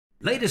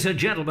Ladies and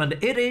gentlemen,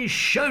 it is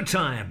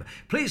showtime.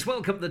 Please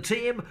welcome the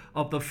team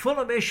of the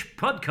Fulhamish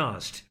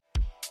podcast.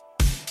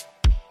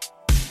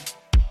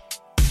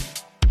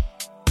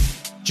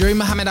 During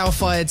Mohamed Al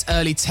Fayed's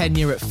early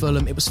tenure at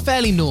Fulham, it was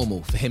fairly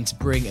normal for him to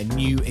bring a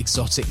new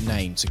exotic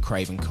name to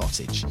Craven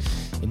Cottage.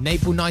 In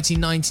April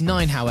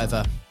 1999,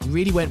 however, he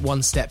really went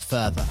one step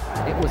further.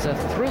 It was a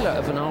thriller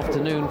of an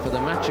afternoon for the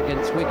match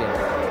against Wigan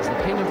as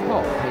the King of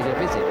Pop paid a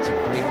visit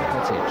to Craven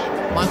Cottage.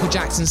 Michael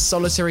Jackson's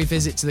solitary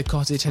visit to the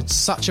cottage had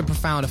such a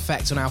profound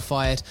effect on Al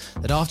Fayed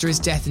that after his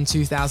death in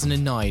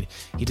 2009,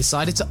 he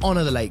decided to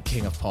honour the late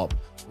King of Pop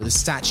with a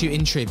statue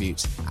in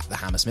tribute at the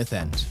Hammersmith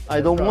End.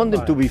 I don't want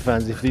them to be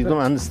fans if they don't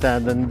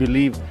understand and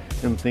believe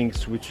in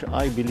things which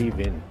I believe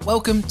in.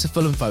 Welcome to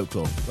Fulham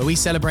Folklore, where we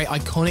celebrate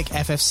iconic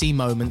FFC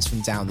moments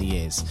from down the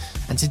years.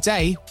 And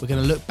today, we're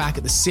going to look back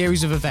at the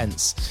series of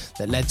events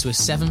that led to a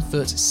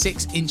 7-foot,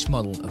 6-inch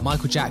model of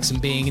Michael Jackson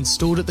being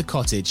installed at the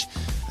cottage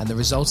and the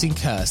resulting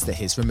curse that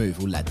his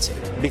removal led to.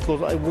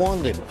 Because I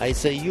want them. I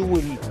say you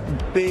will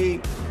pay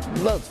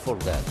blood for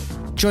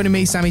that. Joining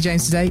me, Sammy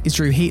James, today is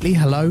Drew Heatley.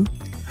 Hello.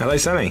 Hello,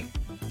 Sammy.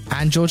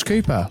 And George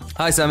Cooper.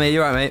 Hi, Sammy.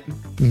 You all right,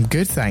 mate?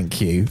 Good, thank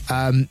you.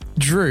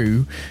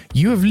 Drew,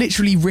 you have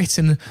literally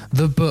written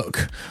the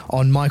book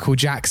on Michael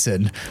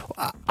Jackson.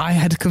 I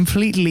had at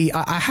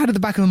the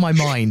back of my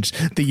mind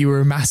that you were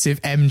a massive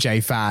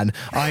MJ fan.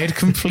 I had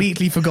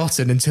completely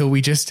forgotten until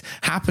we just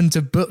happened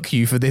to book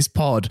you for this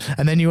pod.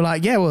 And then you were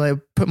like, yeah, well,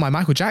 they put my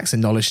Michael Jackson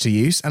knowledge to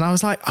use. And I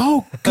was like,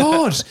 oh,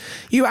 God,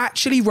 you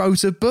actually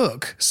wrote a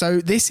book.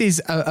 So this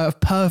is a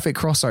perfect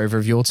crossover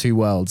of your two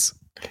worlds.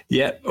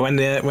 Yeah,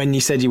 when you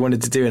said you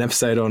wanted to do an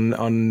episode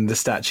on the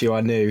statue,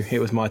 I knew it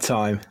was my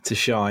time to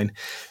shine.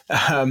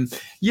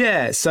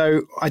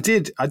 So I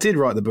did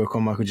write the book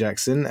on Michael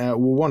Jackson,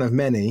 one of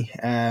many.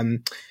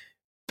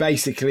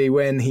 Basically,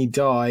 when he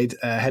died,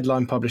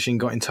 Headline Publishing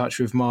got in touch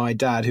with my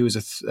dad, who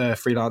was a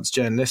freelance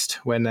journalist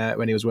when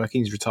he was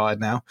working. He's retired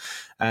now,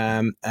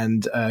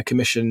 and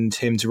commissioned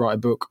him to write a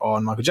book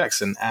on Michael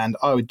Jackson. And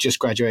I had just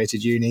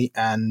graduated uni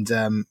and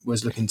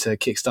was looking to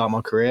kickstart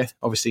my career.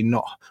 Obviously,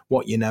 not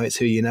what you know, it's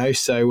who you know.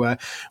 So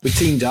we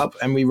teamed up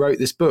and we wrote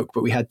this book.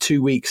 But we had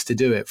 2 weeks to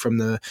do it from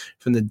the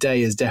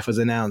day his death was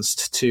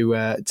announced to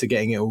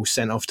getting it all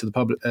sent off to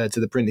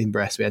the printing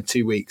press. We had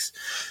 2 weeks.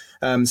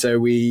 So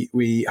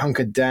we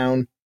hunkered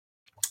down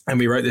and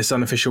we wrote this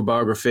unofficial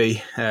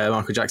biography,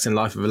 Michael Jackson,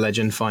 Life of a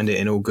Legend. Find it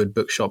in all good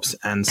bookshops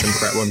and some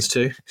crap ones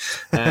too.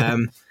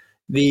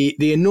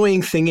 The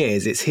annoying thing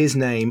is it's his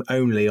name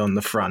only on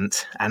the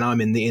front and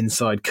I'm in the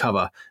inside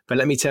cover. But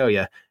let me tell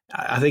you,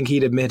 I think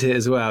he'd admit it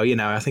as well. You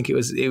know, I think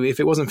if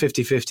it wasn't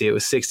 50-50, it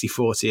was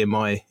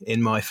 60-40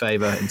 in my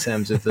favour in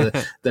terms of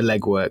the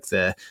legwork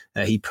there.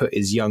 He put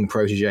his young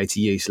protege to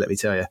use, let me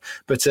tell you.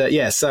 But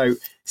so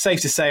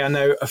safe to say I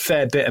know a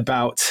fair bit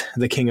about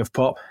the King of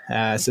Pop.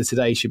 So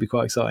today should be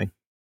quite exciting.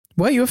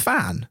 Were you a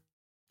fan?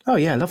 Oh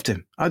yeah, I loved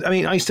him. I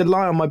mean, I used to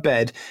lie on my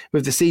bed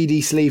with the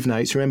CD sleeve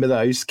notes. Remember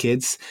those,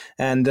 kids?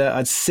 And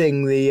I'd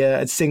sing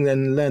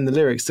and learn the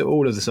lyrics to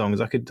all of the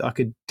songs. I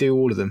could do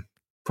all of them.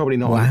 Probably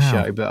not on the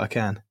show, but I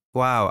can.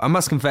 Wow. I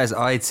must confess,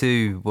 I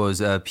too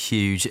was a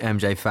huge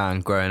MJ fan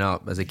growing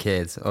up as a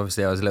kid.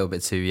 Obviously, I was a little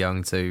bit too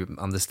young to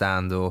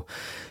understand or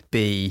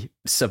be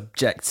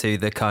subject to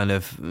the kind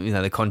of,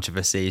 the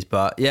controversies.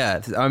 But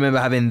yeah, I remember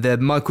having the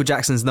Michael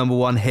Jackson's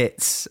 #1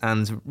 hits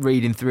and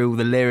reading through all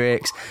the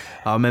lyrics.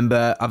 I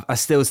remember, I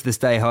still to this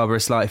day harbour a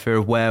slight fear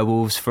of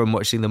werewolves from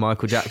watching the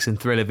Michael Jackson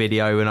Thriller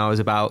video when I was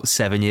about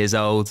 7 years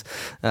old.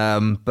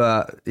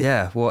 But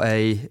yeah,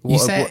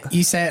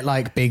 you say it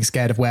like being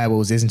scared of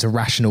werewolves isn't a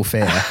rational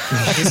fear.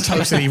 Like it's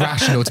totally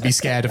rational to be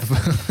scared of.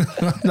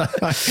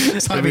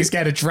 It's like being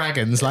scared of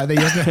dragons. Like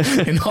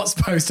you're not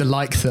supposed to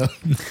like them.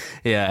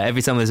 Yeah,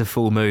 every time there's a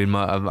full moon,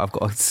 I've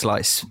got a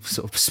slight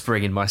sort of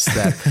spring in my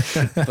step.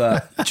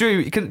 But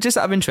Drew, just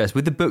out of interest,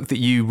 with the book that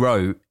you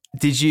wrote,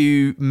 did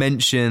you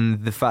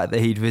mention the fact that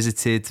he'd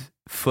visited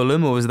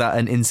Fulham, or was that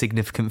an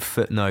insignificant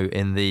footnote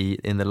in the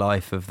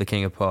life of the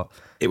King of Pop?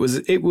 It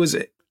was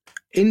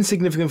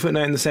insignificant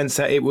footnote in the sense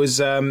that it was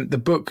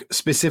the book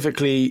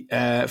specifically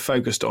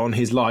focused on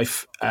his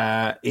life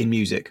in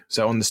music.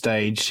 So on the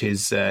stage,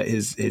 his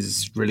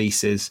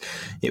releases,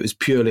 it was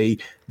purely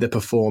the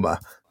performer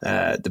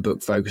the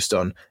book focused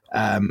on.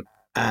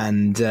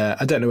 And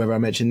I don't know whether I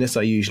mentioned this,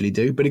 I usually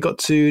do, but it got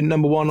to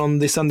 #1 on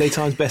the Sunday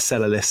Times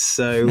bestseller list.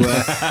 So,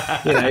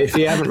 if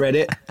you haven't read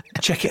it,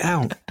 check it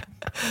out.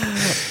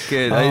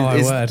 Good.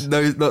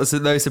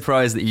 No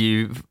surprise that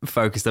you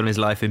focused on his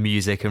life in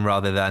music and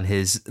rather than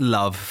his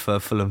love for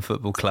Fulham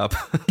Football Club.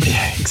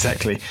 Yeah,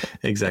 exactly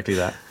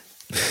that.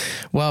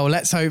 Well,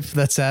 let's hope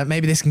that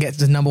maybe this can get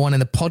to #1 in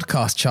the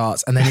podcast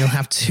charts, and then you'll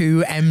have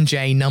 2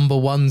 MJ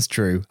 #1s,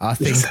 Drew. I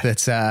think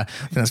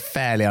that's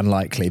fairly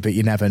unlikely, but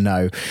you never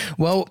know.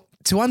 Well,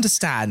 To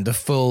understand the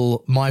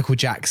full Michael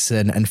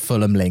Jackson and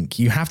Fulham link,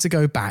 you have to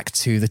go back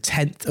to the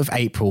 10th of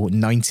April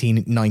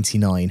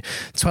 1999.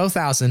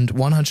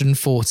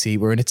 12,140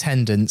 were in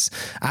attendance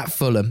at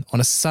Fulham on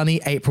a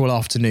sunny April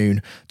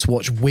afternoon to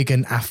watch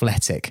Wigan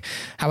Athletic.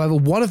 However,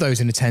 one of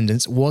those in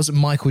attendance was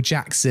Michael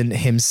Jackson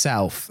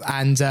himself.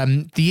 And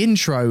the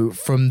intro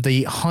from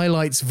the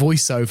highlights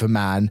voiceover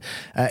man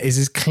is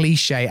as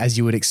cliche as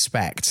you would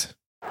expect.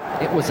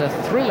 It was a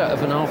thriller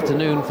of an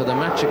afternoon for the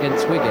match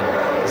against Wigan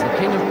as the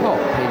King of Pop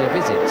paid a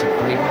visit to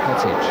Craven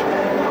Cottage.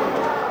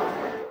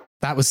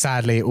 That was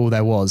sadly all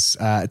there was,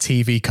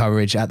 TV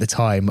coverage at the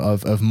time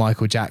of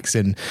Michael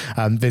Jackson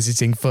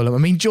visiting Fulham. I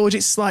mean, George,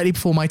 it's slightly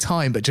before my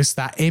time, but just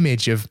that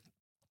image of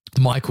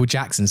Michael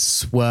Jackson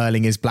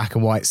swirling his black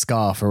and white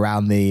scarf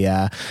around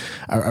the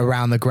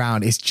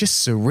ground is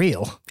just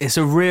surreal. It's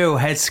a real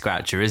head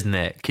scratcher, isn't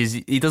it? Because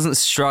he doesn't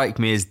strike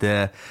me as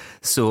the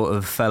sort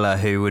of fella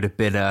who would have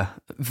been a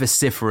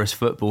vociferous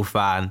football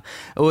fan.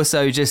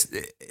 Also, just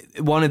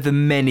one of the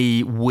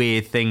many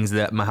weird things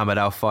that Mohammed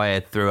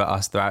Al-Fayed threw at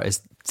us throughout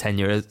his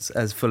tenure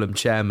as Fulham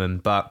chairman.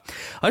 But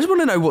I just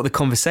want to know what the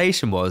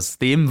conversation was,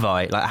 the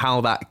invite, like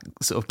how that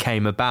sort of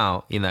came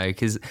about, you know,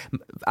 because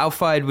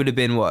Al-Fayed would have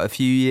been, a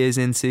few years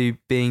into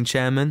being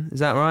chairman? Is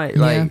that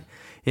right?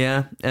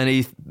 Yeah, and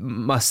he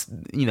must,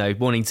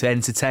 wanting to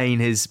entertain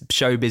his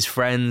showbiz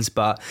friends,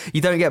 but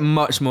you don't get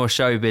much more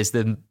showbiz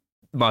than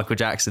Michael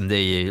Jackson, do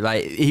you?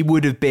 Like, he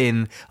would have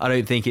been, I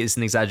don't think it's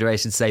an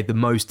exaggeration to say, the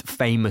most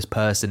famous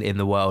person in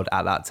the world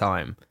at that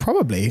time.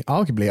 Probably,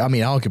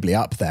 arguably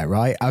up there,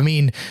 right? I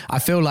mean, I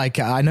feel like,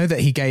 I know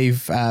that he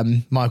gave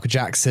Michael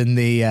Jackson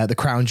the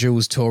Crown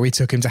Jewels tour. He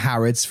took him to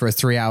Harrods for a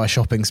 3-hour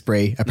shopping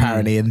spree,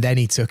 apparently, and then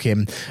he took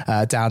him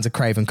down to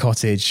Craven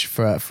Cottage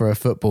for a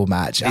football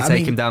match.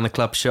 Take him down the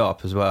club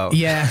shop as well.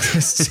 Yeah. It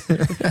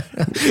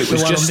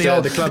was just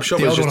the club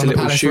shop was just a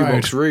little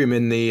shoebox room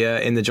in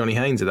the Johnny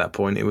Haynes at that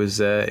point.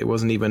 It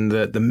wasn't even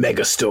the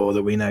mega store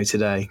that we know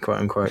today, quote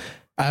unquote.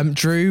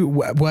 Drew,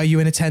 were you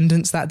in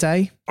attendance that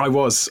day? I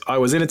was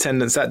in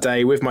attendance that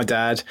day with my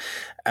dad,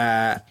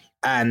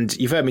 and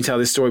you've heard me tell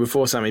this story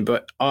before, Sammy,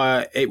 but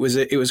it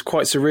was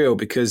quite surreal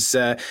because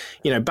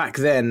back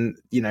then,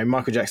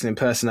 Michael Jackson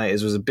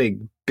impersonators was a big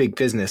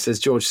business. As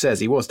George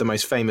says, he was the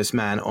most famous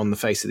man on the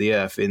face of the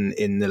earth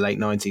in the late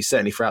 90s,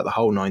 certainly throughout the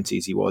whole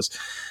 90s he was.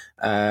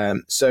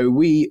 So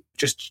we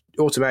just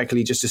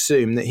automatically just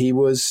assumed that he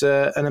was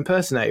an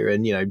impersonator.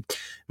 And,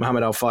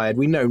 Mohammed Al-Fayed,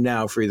 we know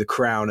now through The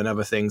Crown and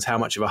other things how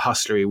much of a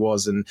hustler he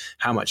was and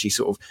how much he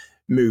sort of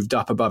moved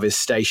up above his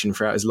station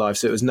throughout his life.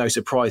 So it was no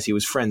surprise he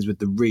was friends with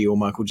the real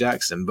Michael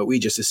Jackson. But we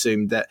just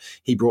assumed that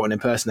he brought an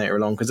impersonator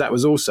along because that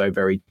was also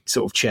very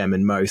sort of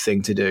Chairman Mo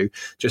thing to do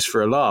just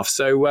for a laugh.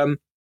 So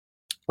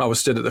I was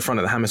stood at the front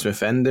of the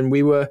Hammersmith end and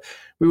we were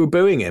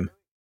booing him.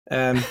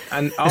 And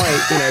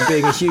I,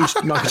 being a huge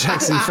Michael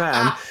Jackson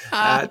fan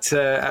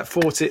at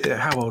 40,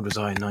 how old was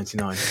I in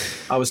 99?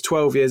 I was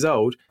 12 years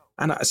old.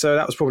 And so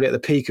that was probably at the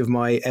peak of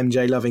my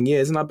MJ loving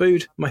years. And I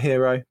booed my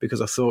hero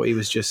because I thought he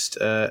was just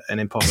an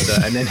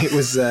imposter. And then it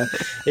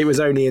was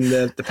only in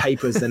the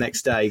papers the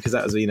next day because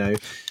that was,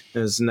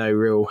 there was no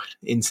real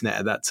internet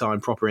at that time,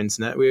 proper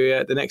internet.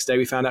 The next day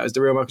we found out it was the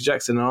real Michael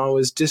Jackson and I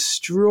was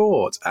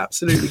distraught,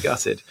 absolutely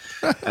gutted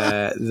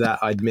that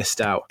I'd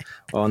missed out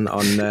on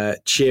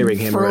cheering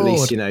him or at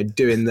least,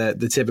 doing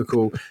the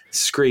typical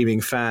screaming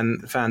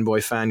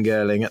fanboy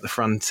fangirling at the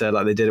front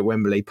like they did at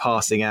Wembley,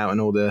 passing out and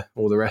all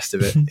the rest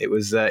of it. It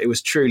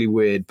was truly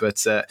weird,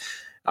 but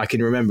I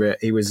can remember it.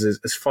 He was he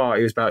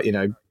was about, you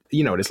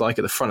know what it's like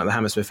at the front of the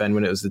Hammersmith end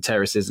when it was the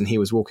terraces and he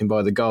was walking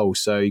by the goal,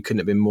 so he couldn't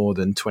have been more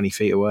than 20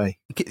 feet away.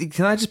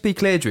 Can I just be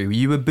clear, Drew?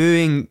 You were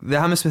booing the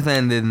Hammersmith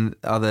end and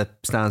other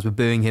stands were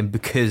booing him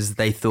because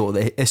they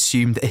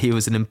assumed that he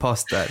was an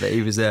imposter, that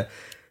he was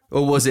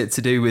or was it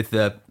to do with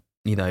the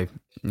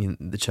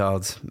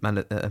child's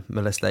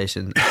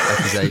molestation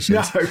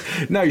accusations?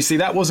 No. See,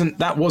 that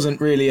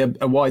wasn't really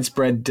a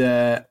widespread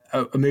a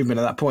movement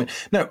at that point.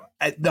 No,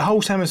 the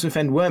whole Hammersmith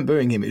end weren't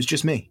booing him. It was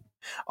just me.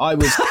 I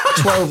was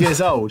 12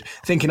 years old,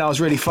 thinking I was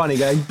really funny,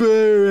 going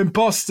boo,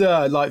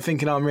 imposter, like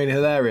thinking I'm really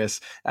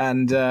hilarious.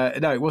 And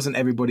no, it wasn't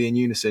everybody in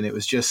unison. It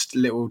was just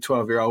little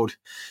 12-year-old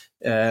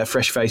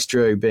fresh-faced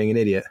Drew being an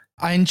idiot.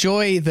 I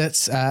enjoy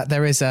that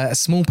there is a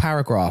small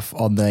paragraph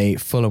on the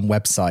Fulham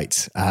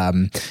website.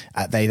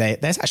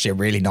 There's actually a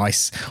really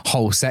nice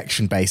whole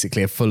section,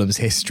 basically, of Fulham's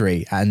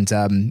history, and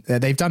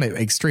they've done it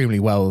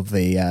extremely well,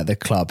 the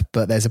club.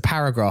 But there's a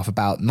paragraph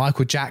about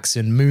Michael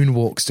Jackson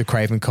moonwalks to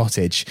Craven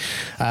Cottage.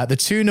 The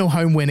 2-0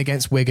 home win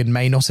against Wigan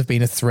may not have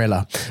been a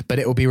thriller, but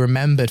it will be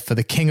remembered for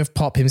the King of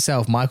Pop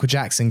himself, Michael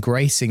Jackson,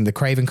 gracing the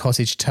Craven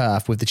Cottage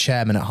turf with the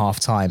chairman at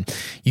half-time.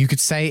 You could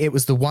say it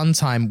was the one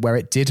time where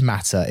it did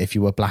matter if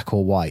you were black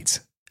or white.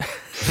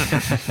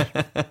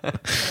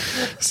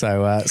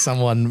 So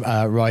someone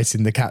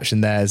writing the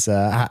caption there's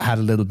had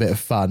a little bit of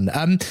fun.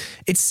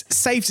 It's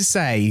safe to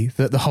say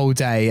that the whole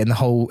day and the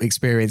whole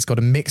experience got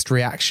a mixed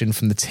reaction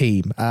from the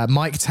team.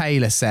 Mike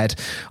Taylor said,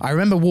 I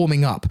remember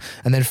warming up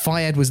and then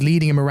Fayed was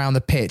leading him around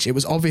the pitch. It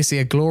was obviously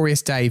a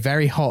glorious day,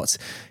 very hot.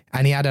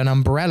 and he had an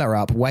umbrella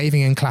up,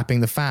 waving and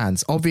clapping the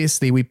fans.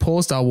 Obviously, we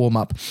paused our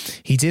warm-up.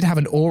 He did have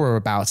an aura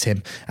about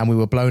him, and we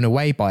were blown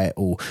away by it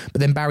all.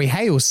 But then Barry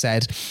Hales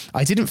said,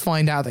 I didn't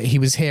find out that he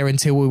was here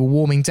until we were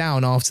warming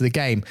down after the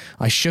game.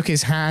 I shook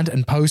his hand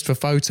and posed for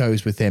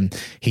photos with him.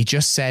 He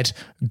just said,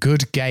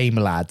 good game,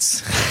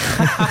 lads.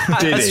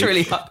 It's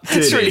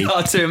really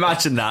hard to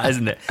imagine that,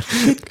 isn't it?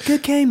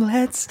 Good game,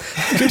 lads.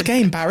 Good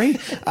game, Barry.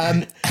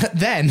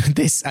 Then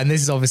this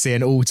is obviously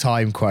an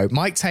all-time quote.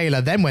 Mike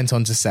Taylor then went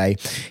on to say,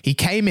 he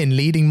came in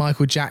leading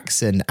Michael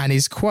Jackson, and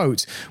his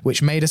quote,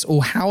 which made us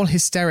all howl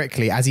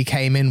hysterically as he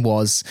came in,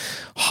 was,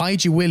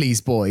 hide your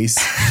willies, boys.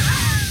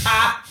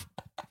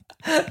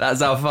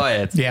 That's Al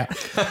Fayed. Yeah.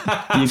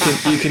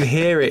 You can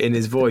hear it in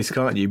his voice,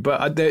 can't you? But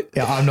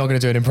I'm not going to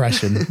do an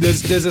impression.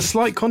 There's a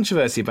slight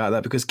controversy about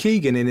that, because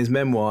Keegan in his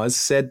memoirs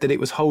said that it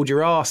was hold your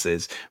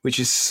arses,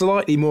 which is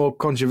slightly more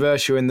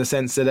controversial in the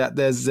sense that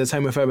there's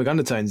homophobic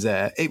undertones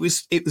there. It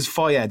was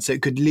Fayed, so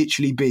it could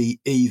literally be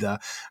either.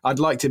 I'd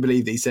like to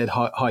believe that he said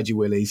hide your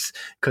willies,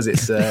 because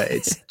it's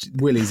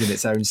willies in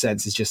its own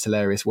sense is just a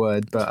hilarious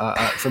word. But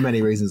for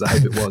many reasons, I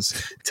hope it was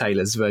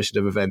Taylor's version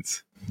of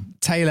events.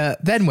 Taylor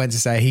then went to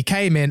say he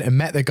came in and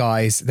met the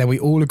guys. Then we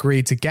all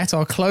agreed to get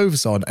our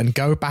clothes on and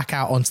go back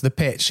out onto the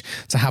pitch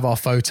to have our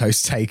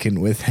photos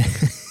taken with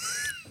him.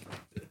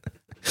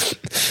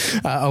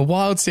 A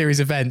wild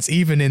series of events,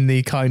 even in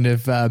the kind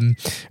of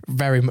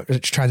very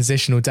much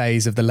transitional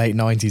days of the late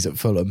 90s at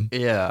Fulham.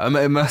 Yeah, I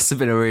mean, it must have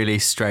been a really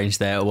strange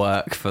day at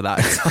work for that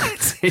entire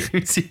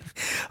team.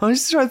 I'm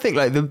just trying to think,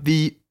 like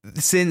the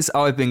since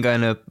I've been going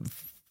to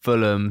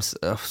Fulham's,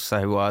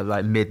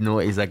 like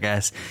mid-noughties, I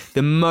guess.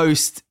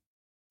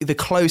 The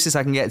closest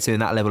I can get to in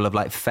that level of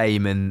like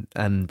fame and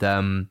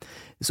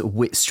sort of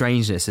wit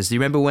strangeness is, do you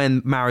remember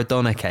when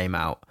Maradona came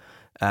out?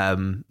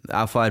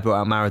 Al Fayed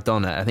brought out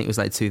Maradona, I think it was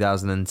like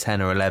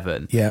 2010 or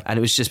 11. Yeah. And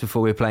it was just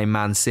before we were playing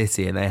Man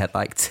City, and they had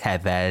like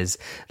Tevez,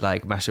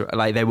 like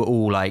they were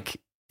all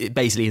like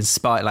basically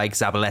inspired, like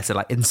Zabaleta,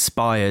 like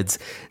inspired.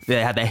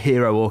 They had their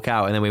hero walk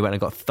out, and then we went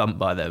and got thumped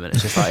by them. And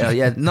it's just like, oh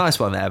yeah, nice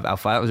one there,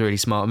 Alpha. That was a really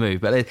smart move.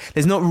 But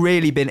there's not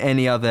really been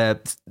any other,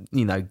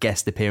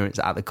 guest appearance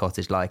at the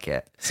Cottage like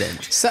it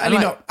since. Certainly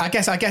not. I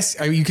guess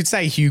you could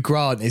say Hugh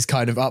Grant is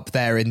kind of up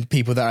there in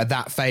people that are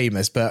that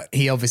famous, but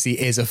he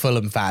obviously is a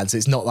Fulham fan, so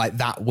it's not like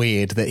that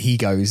weird that he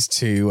goes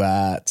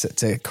to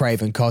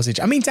Craven Cottage.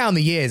 I mean, down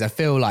the years, I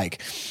feel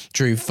like,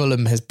 Drew,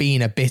 Fulham has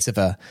been a bit of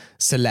a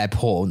celeb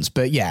haunt,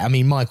 but yeah, I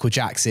mean, Michael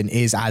Jackson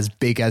is as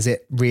big as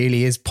it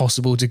really is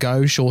possible to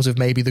go, short of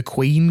maybe the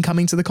Queen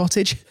coming to the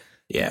Cottage.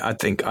 Yeah, I'd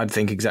think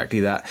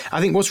exactly that.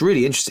 I think what's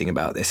really interesting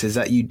about this is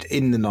that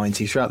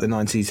throughout the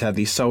 90s, had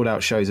these sold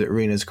out shows at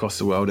arenas across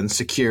the world, and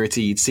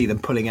security, you'd see them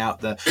pulling out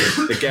the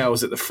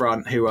girls at the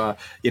front who are,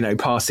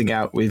 passing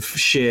out with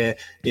sheer,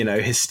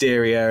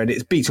 hysteria, and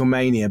it's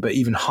Beatlemania, but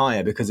even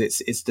higher because it's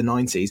the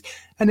 90s.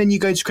 And then you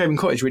go to Craven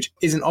Cottage, which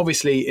is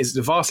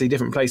a vastly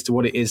different place to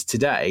what it is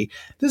today.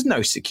 There's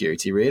no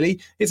security, really.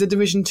 It's a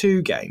Division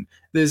 2 game.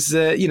 There's,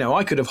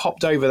 I could have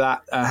hopped over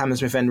that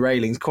Hammersmith End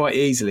railings quite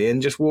easily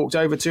and just walked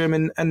over to him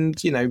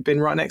and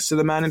been right next to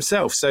the man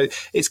himself. So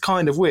it's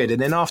kind of weird.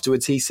 And then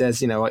afterwards he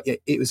says,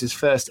 it was his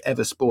first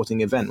ever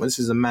sporting event. Well, this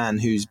is a man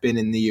who's been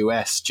in the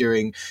US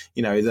during,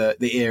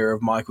 the era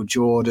of Michael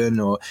Jordan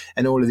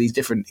and all of these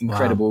different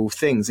incredible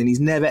things. And he's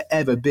never,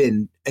 ever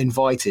been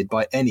invited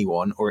by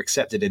anyone or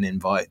accepted an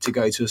invite to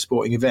go to a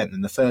sporting event.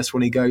 And the first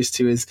one he goes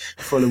to is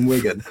Fulham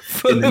Wigan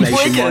in the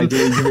Nationwide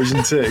League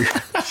Division 2.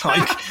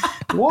 Like,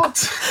 what?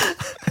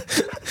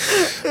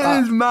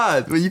 It is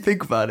mad when you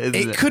think about it,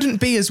 isn't it? It couldn't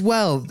be as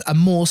well a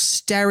more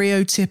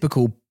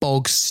stereotypical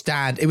bog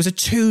stand. It was a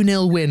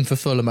 2-0 win for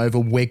Fulham over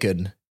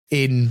Wigan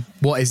in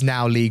what is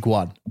now League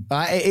One.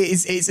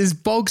 It's as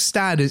bog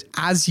standard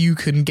as you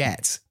can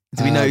get.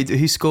 Do we know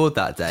who scored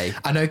that day?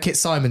 I know Kit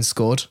Simon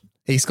scored.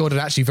 He scored an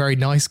actually very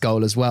nice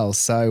goal as well.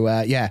 So,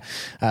 I'm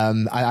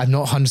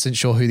not 100%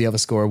 sure who the other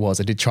scorer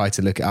was. I did try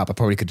to look it up. I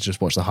probably could have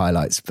just watched the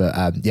highlights. But,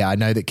 I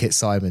know that Kit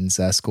Simons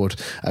scored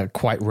a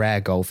quite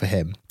rare goal for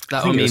him.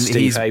 I think it was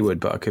Steve Hayward,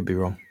 but I could be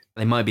wrong.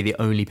 They might be the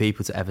only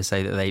people to ever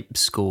say that they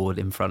scored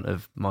in front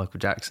of Michael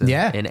Jackson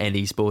in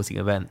any sporting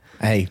event.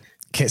 Hey,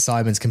 Kit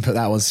Simons can put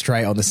that one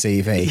straight on the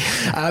CV.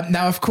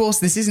 Now, of course,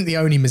 this isn't the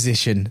only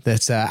musician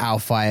that Al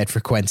Fayed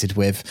frequented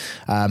with.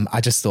 I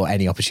just thought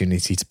any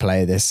opportunity to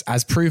play this,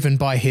 as proven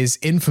by his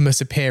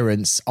infamous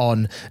appearance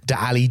on The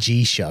Ali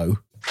G Show.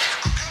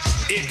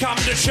 Here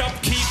comes the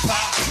shopkeeper,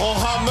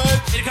 Mohammed.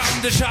 Here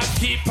comes the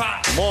shopkeeper,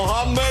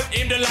 Mohammed.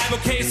 In the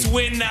live case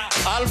winner,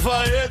 Al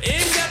Fayed.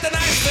 Him got the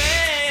nice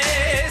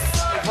face,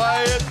 Al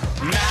Fayed.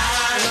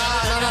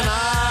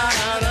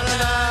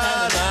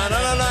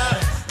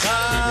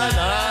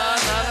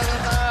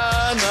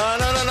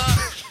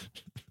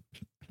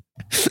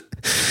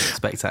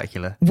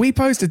 Spectacular. We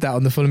posted that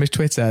on the Fulhamish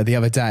Twitter the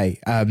other day.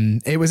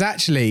 It was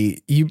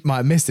actually, you might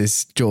have missed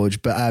this,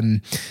 George, but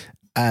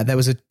there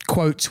was a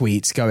quote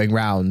tweet going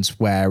round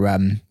where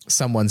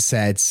someone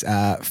said,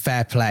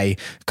 fair play,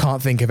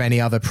 can't think of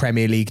any other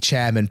Premier League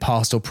chairman,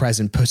 past or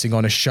present, putting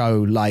on a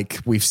show like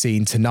we've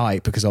seen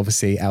tonight, because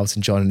obviously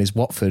Elton John and his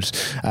Watford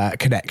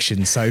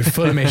connection. So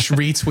Fulhamish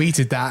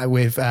retweeted that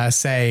with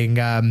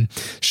saying,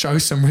 show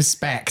some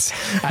respect.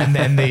 And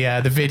then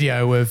the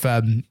video of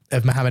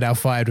Mohamed Al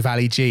Fayed with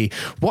Ali G.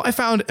 What I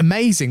found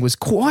amazing was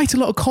quite a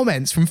lot of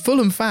comments from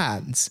Fulham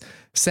fans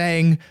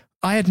saying,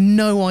 I had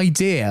no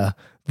idea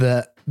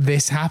that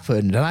this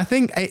happened. And I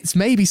think it's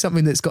maybe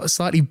something that's got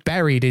slightly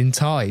buried in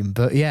time.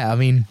 But yeah, I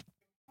mean,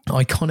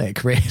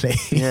 iconic, really.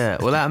 Yeah,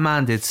 well, that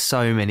man did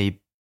so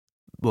many,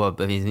 well,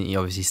 I mean, he's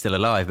obviously still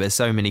alive, but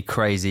so many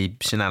crazy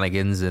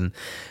shenanigans and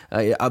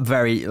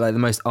very, like, the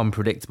most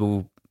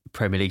unpredictable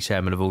Premier League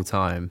chairman of all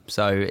time.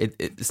 So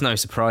it's no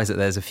surprise that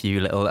there's a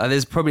few little,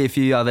 there's probably a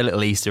few other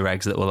little Easter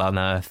eggs that we'll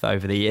unearth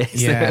over the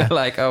years. Yeah.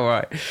 Like, oh,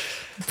 right.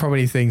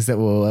 Probably things that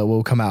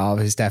will come out of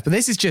his death. But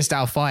this is just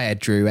Al Fayed,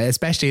 Drew,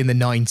 especially in the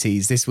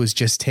 90s. This was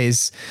just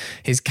his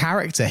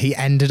character. He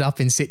ended up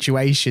in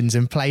situations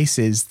and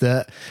places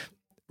that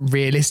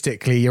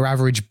realistically your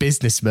average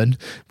businessman,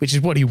 which is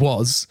what he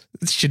was,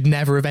 should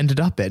never have ended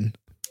up in.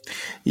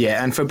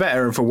 Yeah, and for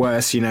better and for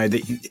worse, you know,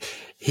 that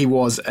he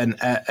was an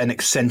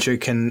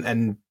eccentric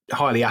and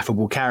highly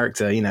affable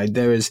character. You know,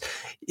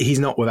 he's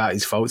not without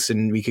his faults,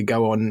 and we could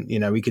go on. You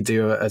know, we could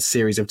do a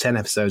series of 10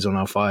 episodes on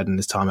Al Fayed and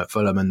his time at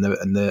Fulham and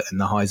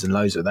the highs and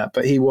lows of that.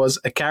 But he was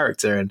a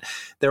character, and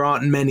there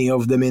aren't many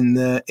of them in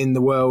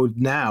the world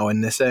now,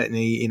 and there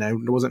certainly, you know,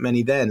 there wasn't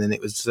many then. And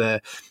it was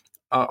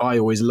I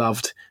always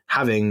loved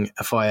having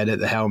a Fayed at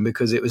the helm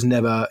because it was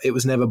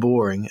never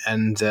boring.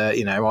 And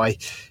you know,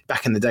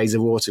 back in the days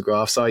of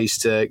autographs, I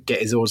used to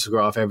get his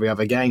autograph every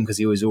other game because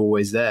he was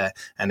always there.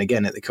 And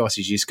again, at the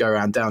Cottage, you used to go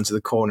around down to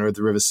the corner of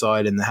the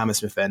Riverside in the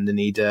Hammersmith end, and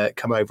he'd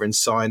come over and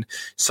sign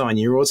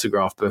your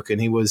autograph book.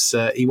 And he was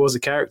a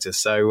character.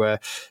 So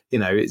you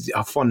know,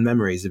 our fond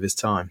memories of his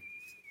time.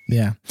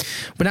 Yeah,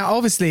 but now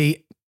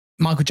obviously,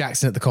 Michael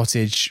Jackson at the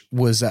Cottage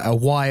was a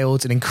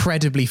wild and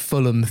incredibly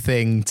Fulham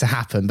thing to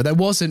happen, but there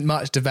wasn't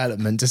much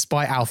development,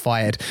 despite Al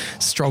Fayed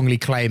strongly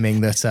claiming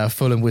that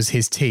Fulham was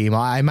his team.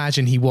 I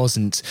imagine he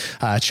wasn't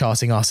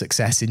charting our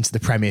success into the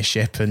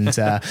Premiership and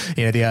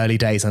you know, the early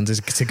days under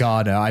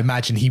Tigana. I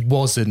imagine he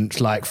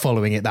wasn't like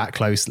following it that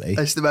closely.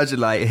 I just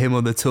imagine like him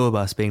on the tour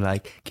bus being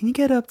like, "Can you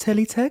get up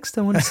teletext?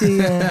 I want to see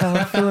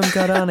how Fulham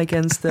got on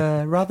against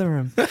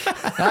Rotherham."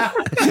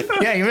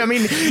 Yeah, I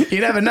mean, you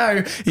never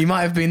know. He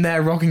might have been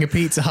there rocking a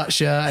Pizza Hut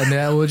shirt and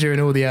all during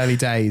all the early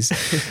days.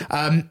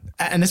 And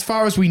as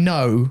far as we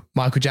know,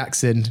 Michael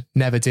Jackson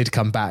never did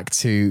come back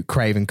to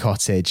Craven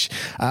Cottage.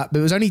 But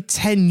it was only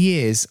 10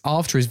 years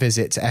after his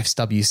visit to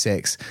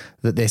FW6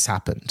 that this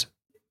happened.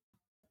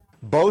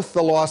 Both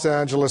the Los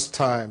Angeles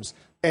Times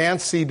and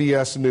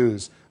CBS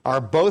News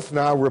are both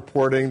now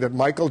reporting that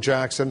Michael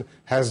Jackson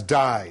has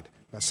died.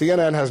 Now,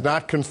 CNN has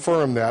not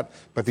confirmed that,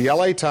 but the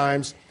LA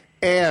Times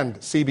and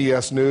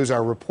CBS News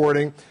are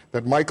reporting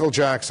that Michael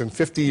Jackson,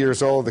 50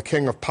 years old, the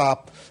king of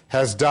pop,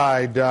 has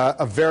died.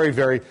 A very,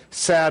 very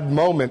sad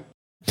moment.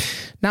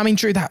 Now, I mean,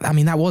 Drew, that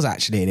was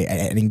actually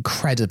an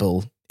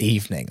incredible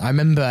evening. I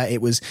remember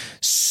it was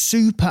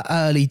super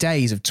early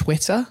days of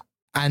Twitter.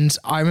 And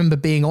I remember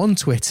being on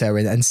Twitter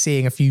and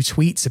seeing a few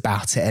tweets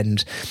about it.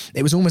 And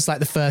it was almost like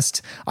the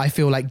first, I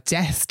feel like,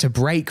 death to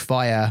break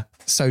via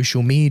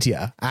social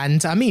media.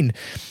 And I mean,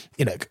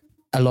 you know,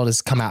 a lot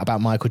has come out about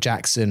Michael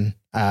Jackson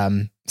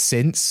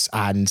since,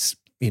 and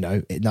you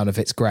know, none of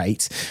it's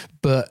great,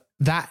 but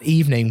that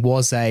evening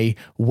was a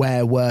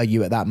where were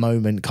you at that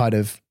moment kind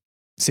of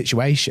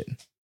situation.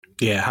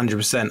 Yeah,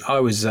 100%. I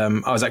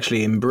was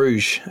actually in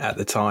Bruges at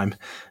the time,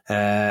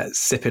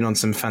 sipping on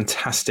some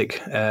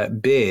fantastic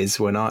beers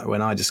when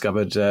I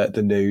discovered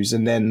the news,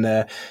 and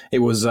then it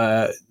was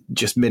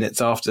just minutes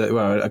after,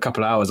 well, a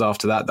couple of hours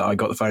after that I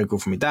got the phone call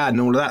from my dad,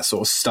 and all of that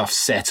sort of stuff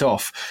set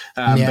off.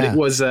 But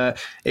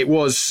it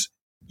was.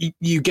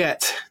 You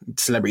get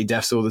celebrity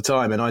deaths all the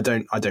time, and I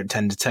don't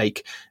tend to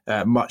take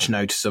much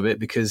notice of it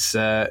because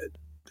I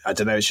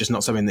don't know, it's just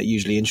not something that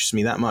usually interests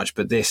me that much.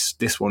 But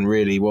this one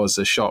really was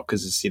a shock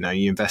because, you know,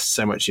 you invest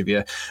so much of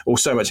your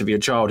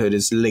childhood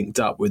is linked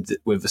up with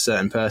a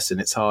certain person.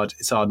 It's hard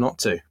not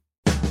to.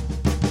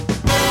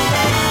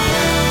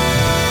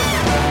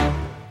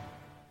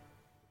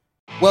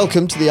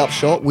 Welcome to The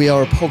Upshot. We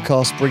are a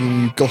podcast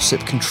bringing you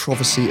gossip,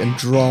 controversy and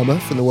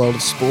drama from the world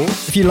of sport.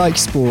 If you like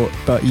sport,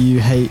 but you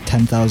hate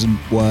 10,000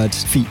 word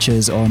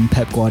features on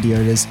Pep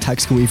Guardiola's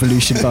tactical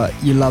evolution, but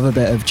you love a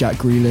bit of Jack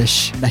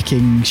Grealish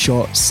necking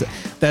shots,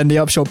 then The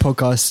Upshot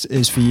podcast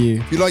is for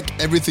you. If you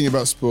like everything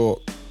about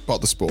sport, but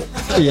the sport.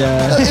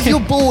 Yeah. If you're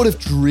bored of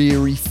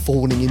dreary,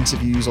 fawning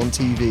interviews on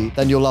TV,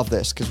 then you'll love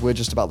this, because we're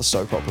just about the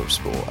soap opera of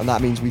sport. And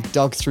that means we've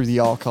dug through the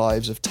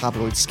archives of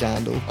tabloid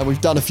scandal, and we've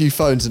done a few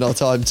phones in our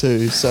time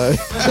too, so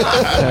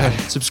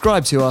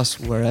subscribe to us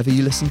wherever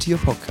you listen to your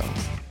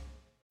podcast.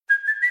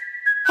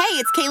 Hey,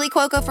 it's Kaylee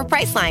Cuoco for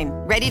Priceline.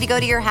 Ready to go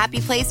to your happy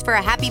place for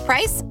a happy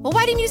price? Well,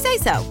 why didn't you say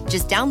so?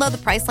 Just download the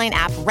Priceline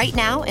app right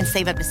now and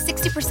save up to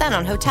 60%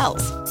 on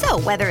hotels.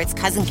 So whether it's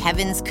Cousin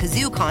Kevin's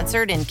Kazoo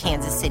Concert in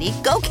Kansas City,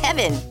 go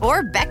Kevin,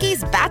 or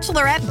Becky's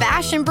Bachelorette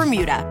Bash in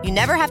Bermuda, you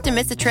never have to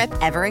miss a trip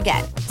ever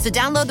again. So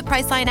download the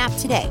Priceline app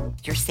today.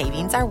 Your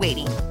savings are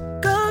waiting.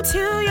 Go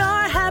to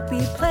your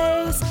happy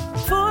place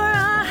for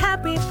a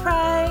happy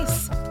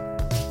price.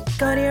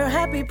 Go to your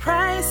happy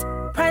price,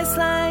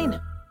 Priceline.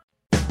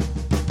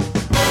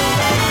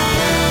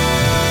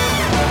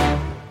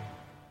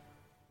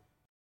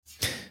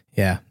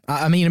 Yeah.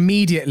 I mean,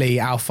 immediately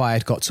Al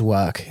Fayed got to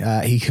work.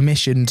 He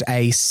commissioned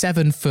a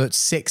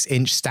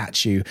 7'6"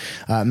 statue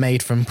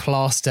made from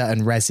plaster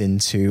and resin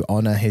to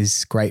honour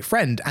his great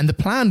friend. And the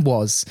plan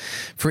was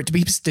for it to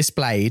be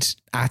displayed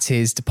at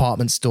his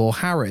department store,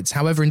 Harrods.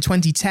 However, in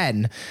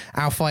 2010,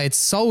 Al Fayed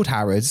sold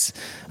Harrods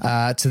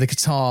to the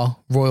Qatar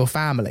royal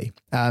family.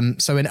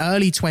 So in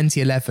early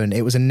 2011,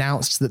 it was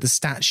announced that the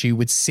statue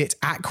would sit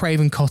at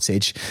Craven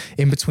Cottage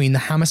in between the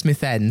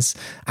Hammersmith Ends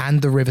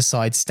and the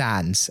Riverside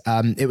Stands.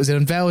 It was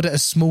unveiled at a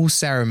small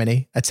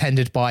ceremony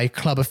attended by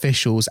club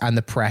officials and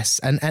the press.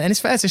 And it's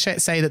fair to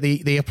say that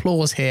the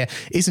applause here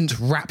isn't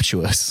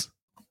rapturous.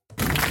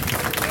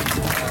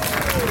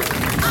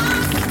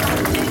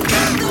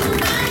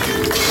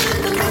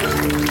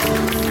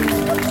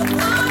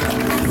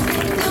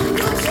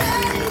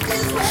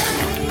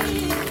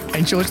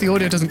 And George, the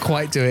audio doesn't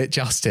quite do it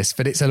justice,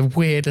 but it's a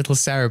weird little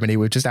ceremony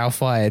with just Al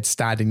Fayed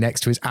standing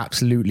next to his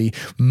absolutely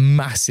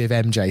massive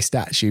MJ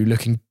statue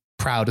looking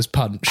proud as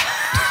punch.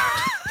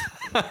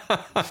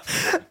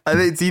 I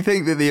mean, do you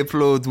think that the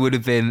applause would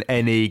have been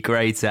any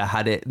greater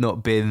had it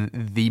not been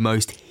the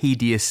most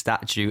hideous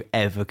statue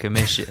ever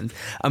commissioned?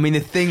 I mean, the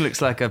thing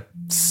looks like a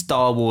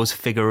Star Wars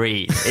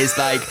figurine. It's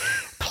like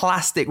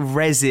plastic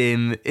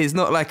resin. It's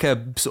not like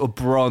a sort of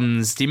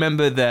bronze. Do you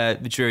remember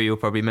Drew, you'll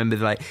probably remember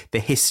the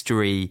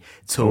history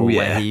tour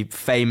where he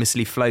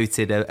famously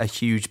floated a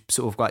huge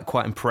sort of like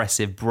quite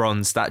impressive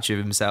bronze statue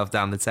of himself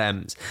down the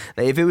Thames.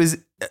 Like, if it was,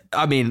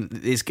 I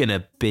mean, it's going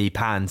to be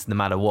panned no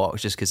matter what,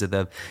 just because of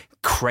the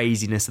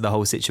craziness of the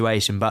whole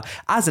situation. But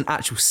as an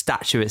actual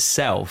statue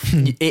itself,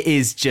 it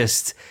is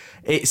just,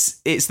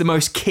 it's the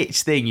most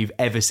kitsch thing you've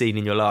ever seen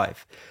in your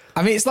life.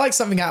 I mean, it's like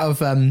something out of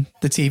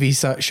the TV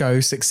show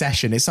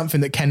Succession. It's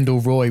something that Kendall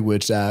Roy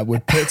would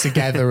put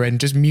together and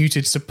just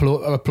muted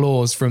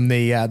applause from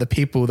the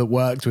people that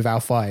worked with Al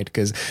Fayed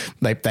because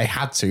they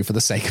had to for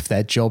the sake of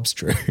their jobs,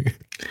 Drew.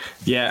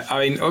 Yeah,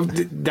 I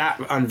mean, that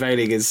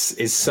unveiling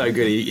is so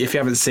good. If you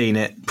haven't seen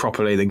it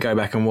properly, then go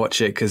back and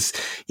watch it because,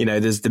 you know,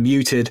 there's the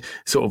muted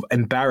sort of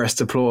embarrassed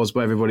applause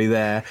by everybody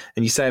there.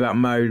 And you say about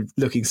Mo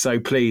looking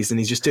so pleased and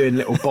he's just doing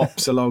little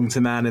bops along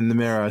to Man in the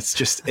Mirror. It's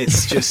just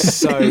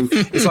so,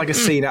 it's like a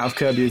scene out of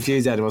Curb Your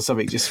Enthusiasm or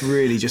something,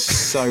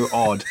 just so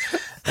odd.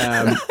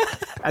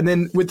 And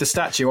then with the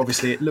statue,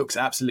 obviously it looks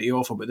absolutely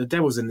awful, but the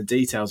devil's in the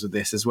details with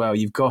this as well.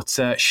 You've got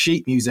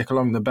sheet music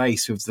along the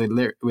bass with the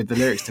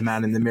lyrics to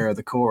Man in the Mirror,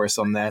 the chorus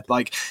on there.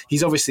 Like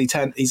he's obviously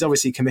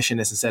commissioned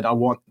this and said,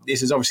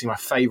 this is obviously my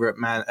favourite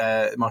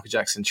Michael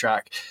Jackson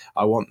track.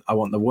 I want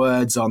the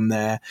words on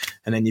there,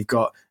 and then you've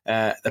got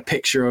a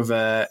picture of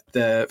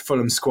the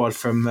Fulham squad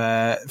from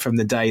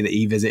the day that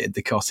he visited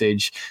the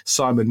cottage.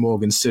 Simon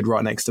Morgan stood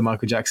right next to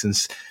Michael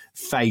Jackson's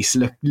face,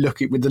 with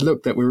the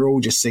look that we were all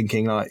just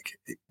thinking, like,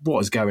 what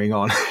is going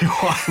on?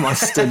 Why am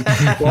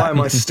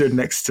I stood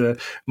next to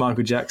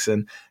Michael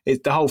Jackson?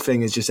 The whole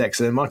thing is just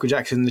excellent. Michael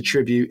Jackson, the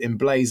tribute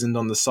emblazoned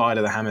on the side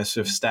of the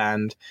Hammersmith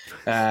stand.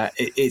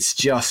 It's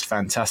just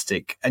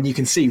fantastic, and you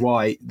can see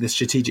why the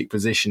strategic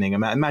positioning.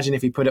 Imagine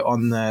if he put it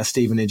on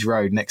Stevenage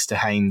Road next to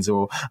Haynes,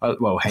 or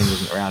Haynes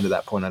wasn't around at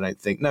that point, I don't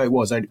think. No, it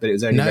was, but it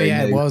was only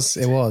it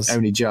was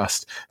only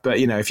just. But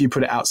you know, if you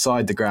put it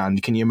outside the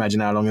ground, can you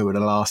imagine how long it would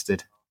have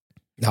lasted?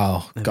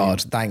 Oh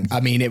God!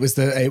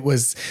 It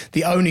was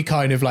the only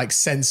kind of like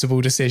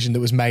sensible decision that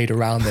was made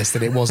around this,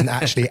 that it wasn't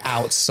actually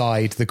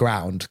outside the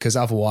ground, because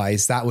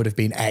otherwise that would have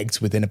been egged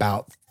within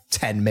about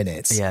 10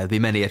 minutes. Yeah, there'd be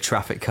many a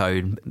traffic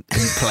cone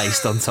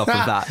placed on top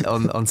of that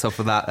on top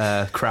of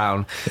that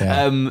crown.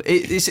 Yeah.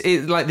 It's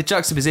like the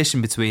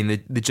juxtaposition between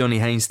the Johnny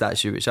Haynes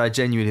statue, which I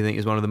genuinely think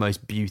is one of the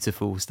most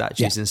beautiful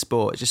statues in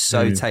sport. Just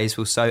so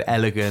tasteful, so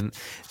elegant,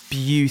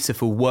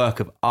 beautiful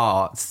work of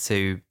art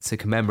to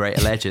commemorate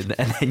a legend.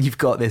 And then you've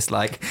got this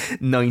like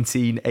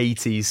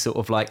 1980s sort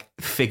of like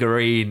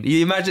figurine.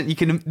 You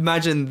can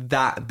imagine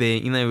that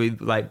being, you know,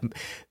 like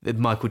the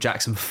Michael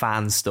Jackson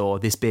fan store,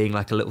 this being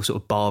like a little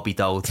sort of Barbie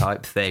doll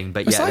type thing.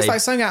 But it's like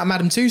something out of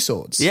Madame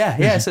Tussauds.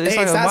 Yeah. So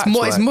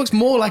it looks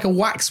more like a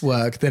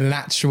waxwork than an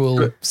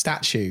actual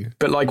statue.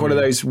 But like one of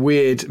those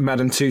weird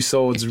Madame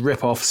Tussauds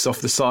rip-offs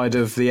off the side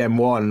of the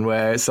M1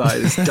 where it's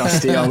like this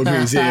dusty old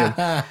museum.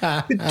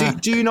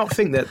 Do you not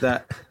think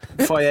that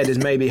Fayed is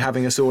maybe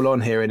having us all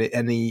on here,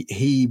 and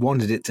he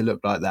wanted it to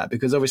look like that,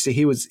 because obviously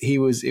it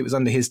was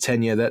under his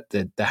tenure that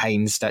the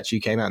Haynes statue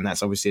came out, and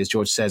that's obviously, as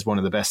George says, one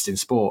of the best in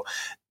sport.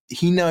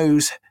 He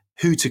knows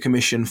who to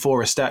commission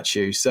for a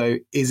statue. So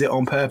is it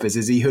on purpose?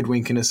 Is he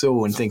hoodwinking us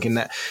all and thinking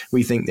that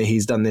we think that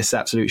he's done this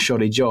absolute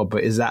shoddy job?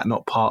 But is that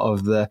not part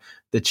of the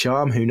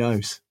charm? Who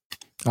knows?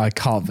 I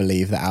can't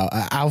believe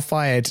that Al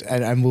Fayed,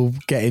 and we'll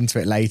get into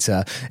it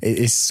later,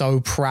 is so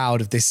proud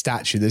of this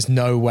statue. There's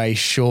no way,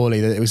 surely,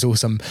 that it was all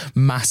some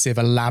massive,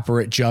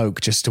 elaborate joke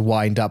just to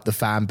wind up the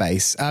fan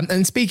base.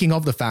 And speaking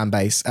of the fan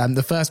base,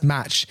 the first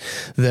match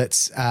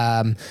that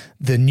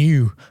the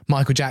new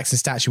Michael Jackson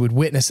statue would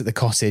witness at the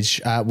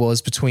Cottage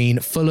was between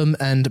Fulham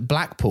and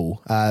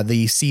Blackpool,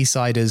 the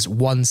Seasiders'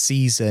 one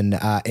season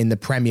in the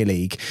Premier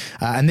League.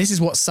 And this is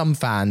what some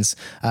fans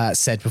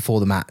said before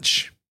the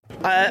match.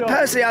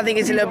 Personally, I think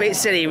it's a little bit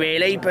silly,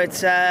 really, but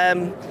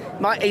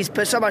he's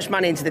put so much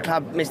money into the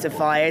club, Mr.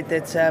 Fayed,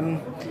 that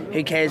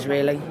who cares,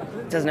 really?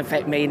 It doesn't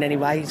affect me in any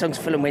way, as long as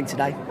Fulham win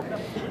today.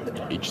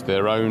 Each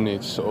their own.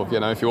 It's sort of,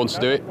 if he wants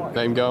to do it,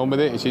 let him go on with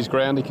it. It's his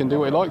ground, he can do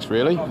what he likes,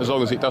 really. As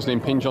long as it doesn't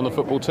impinge on the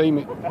football team,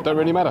 it don't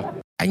really matter.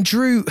 And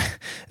Drew,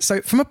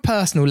 so from a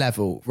personal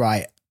level,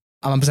 right,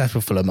 I'm obsessed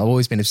with Fulham. I've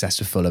always been obsessed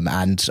with Fulham,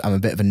 and I'm a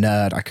bit of a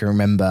nerd. I can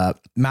remember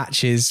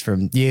matches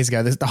from years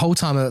ago. The whole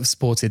time I've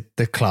supported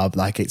the club,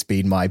 like it's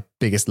been my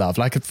biggest love,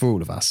 like for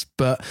all of us.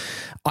 But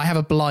I have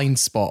a blind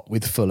spot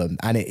with Fulham,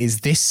 and it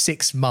is this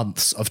 6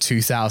 months of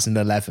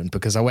 2011,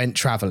 because I went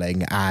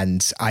travelling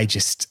and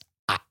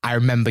I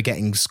remember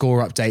getting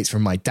score updates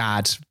from my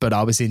dad, but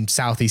I was in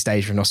Southeast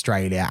Asia and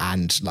Australia,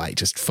 and like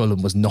just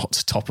Fulham was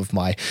not top of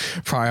my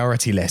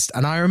priority list.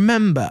 And I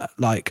remember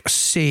like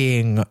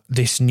seeing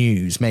this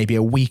news maybe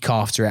a week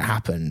after it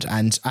happened.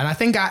 And I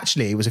think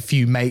actually it was a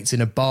few mates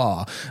in a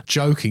bar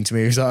joking to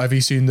me. He was like, have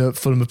you seen that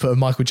Fulham have put a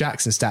Michael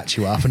Jackson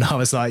statue up? And I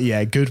was like,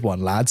 yeah, good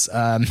one, lads.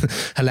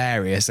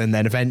 Hilarious. And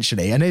then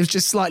eventually, and it was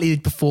just slightly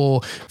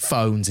before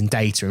phones and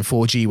data and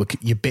 4G were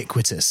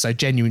ubiquitous. So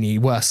genuinely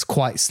were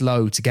quite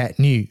slow to get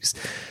news.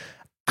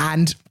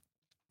 And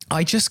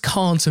I just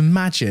can't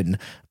imagine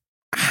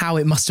how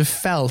it must have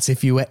felt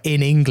if you were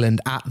in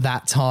England at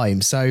that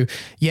time. So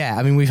yeah,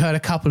 I mean, we've heard a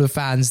couple of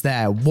fans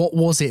there. What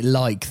was it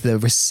like, the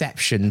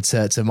reception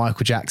to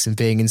Michael Jackson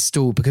being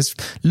installed? Because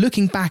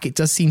looking back, it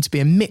does seem to be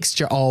a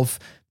mixture of,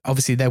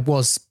 obviously there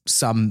was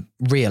some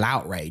real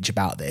outrage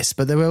about this,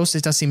 but there also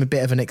does seem a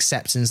bit of an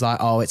acceptance, like,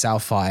 oh, it's Al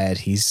Fayed,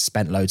 he's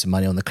spent loads of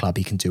money on the club,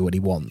 he can do what he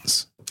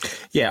wants.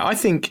 Yeah, I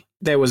think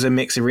there was a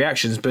mix of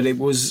reactions, but it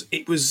was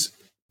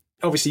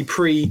obviously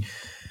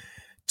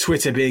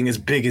pre-Twitter being as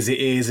big as it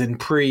is, and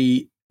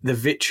pre the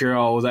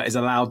vitriol that is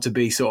allowed to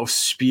be sort of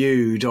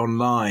spewed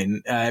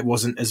online. It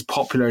wasn't as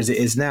popular as it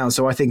is now.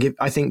 So I think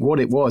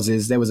what it was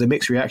is there was a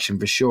mixed reaction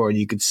for sure, and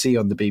you could see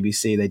on the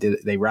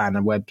BBC they ran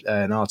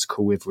an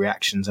article with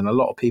reactions, and a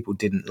lot of people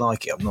didn't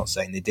like it. I'm not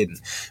saying they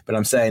didn't, but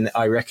I'm saying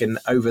I reckon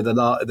over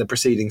the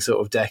preceding sort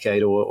of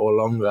decade or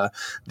longer,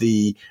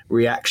 the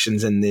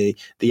reactions and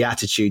the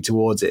attitude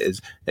towards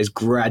it has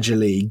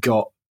gradually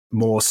got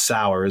more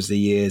sour as the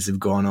years have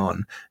gone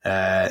on.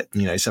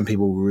 Some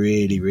people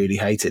really, really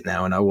hate it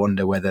now, and I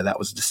wonder whether that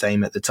was the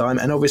same at the time.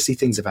 And obviously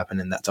things have happened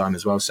in that time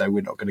as well, so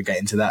we're not going to get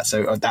into that.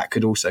 So that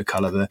could also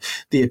colour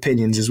the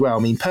opinions as well.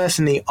 I mean,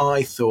 personally,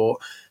 I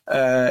thought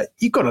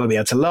you've got to be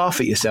able to laugh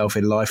at yourself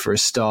in life for a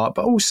start,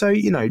 but also,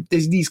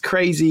 there's these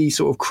crazy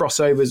sort of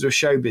crossovers with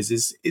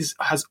showbiz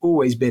has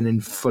always been in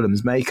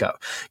Fulham's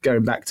makeup,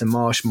 going back to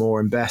Marshmore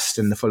and Best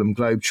and the Fulham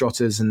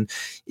Globetrotters, and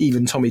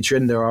even Tommy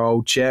Trinder, our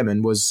old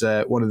chairman, was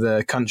one of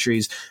the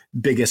country's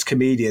biggest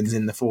comedians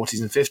in the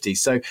 40s and 50s.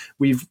 So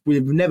we've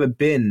never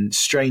been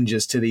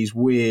strangers to these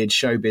weird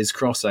showbiz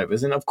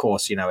crossovers. And of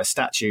course, a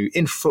statue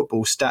in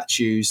football,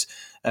 statues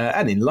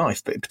and in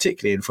life, but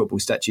particularly in football,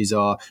 statues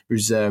are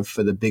reserved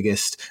for the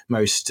biggest,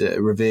 most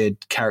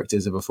revered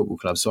characters of a football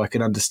club. So I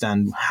can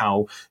understand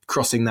how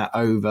crossing that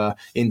over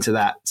into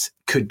that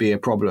could be a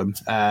problem.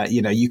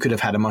 You could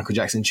have had a Michael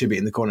Jackson tribute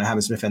in the corner of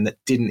Hammersmith End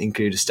that didn't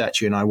include a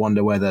statue, and I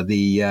wonder whether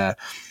the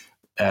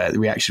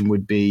reaction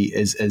would be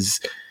as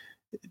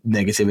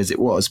negative as it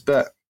was.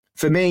 But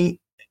for me,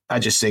 I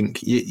just think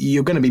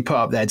you're going to be put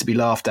up there to be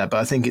laughed at, but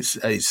I think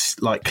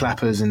it's like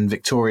clappers and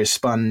Victoria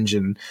Sponge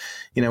and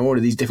all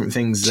of these different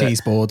things,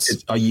 cheese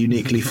boards, are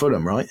uniquely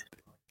Fulham, right?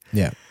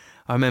 Yeah.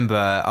 I remember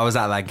I was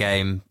at that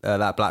game,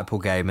 that Blackpool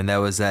game, and there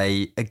was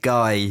a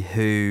guy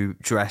who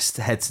dressed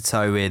head to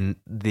toe in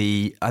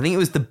I think it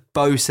was the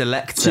Bo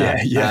Selector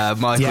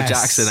Michael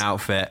Jackson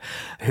outfit,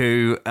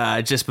 who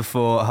just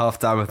before half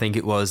time, I think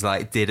it was,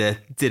 like did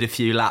a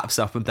few laps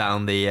up and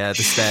down the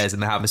stairs in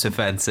the Hammersmith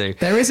End too.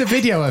 There is a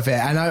video of it,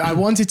 and I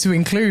wanted to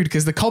include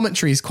because the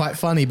commentary is quite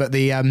funny, but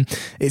the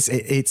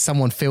it's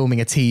someone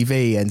filming a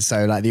TV, and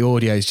so like the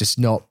audio is just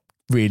not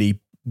really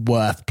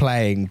worth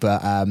playing,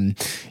 but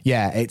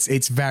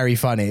it's very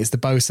funny. It's the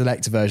Bo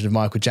Selector version of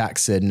Michael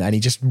Jackson, and he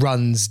just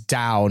runs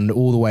down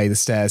all the way the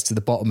stairs to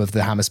the bottom of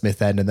the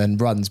Hammersmith End and then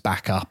runs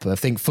back up. I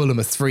think Fulham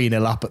are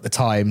 3-0 up at the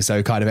time,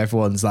 so kind of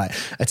everyone's like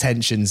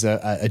attentions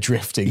are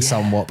drifting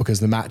somewhat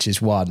because the match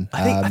is won.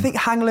 I think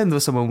Hangland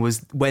or someone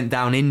went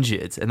down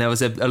injured, and there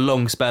was a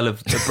long spell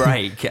of a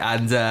break,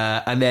 and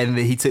then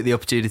he took the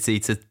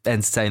opportunity to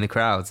entertain the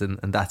crowds, and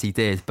that he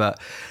did. But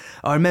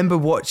I remember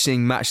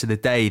watching Match of the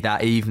Day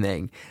that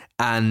evening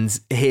and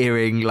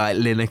hearing like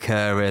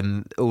Lineker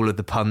and all of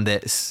the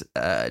pundits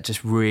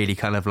just really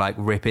kind of like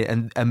rip it.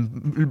 And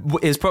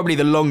it was probably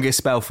the longest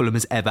spell Fulham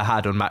has ever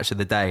had on Match of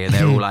the Day. And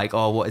they're all like,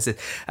 oh, what is it?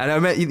 And I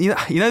remember,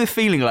 you know the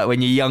feeling like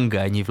when you're younger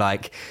and you've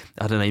like,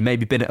 I don't know, you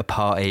maybe been at a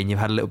party and you've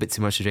had a little bit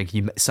too much to drink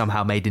and you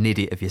somehow made an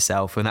idiot of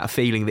yourself. And that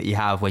feeling that you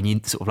have when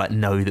you sort of like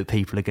know that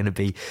people are going to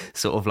be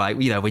sort of like,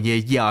 when you're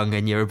young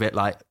and you're a bit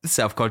like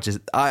self-conscious.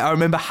 I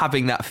remember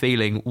having that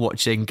feeling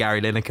watching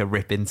Gary Lineker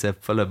rip into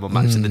Fulham on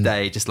Match of the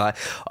Day, just like,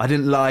 I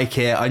didn't like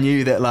it. I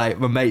knew that like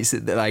my mates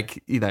that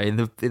like, in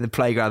the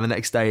playground the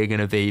next day are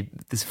going to be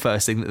this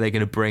first thing that they're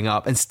going to bring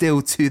up. And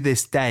still to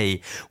this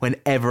day,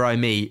 whenever I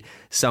meet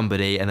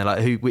somebody and they're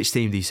like, which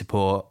team do you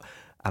support?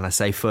 And I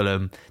say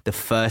Fulham, the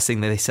first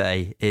thing that they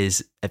say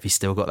is, have you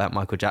still got that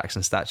Michael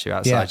Jackson statue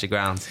outside your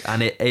ground?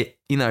 And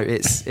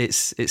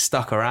it's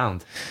stuck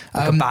around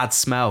like a bad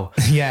smell.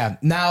 Yeah.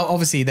 Now,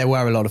 obviously, there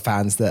were a lot of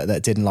fans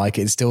that didn't like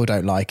it and still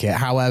don't like it.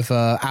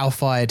 However, Al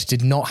Fayed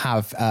did not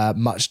have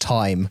much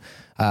time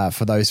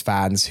for those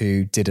fans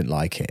who didn't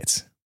like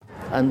it.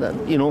 And,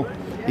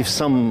 if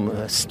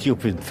some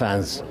stupid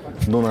fans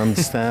don't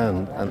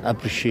understand and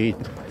appreciate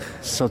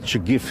such a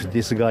gift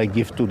this guy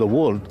gives to the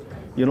world,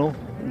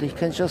 they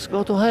can just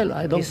go to hell.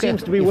 I don't He care.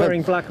 seems to be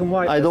wearing black and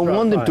white. I don't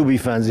want them to be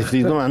fans if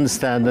they don't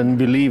understand and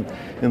believe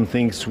in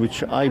things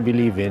which I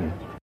believe in.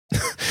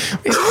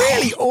 It's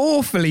really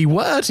awfully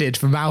worded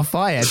from Al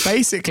Fayed.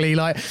 Basically,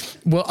 like,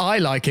 well, I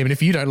like him, and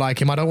if you don't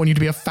like him, I don't want you to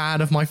be a fan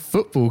of my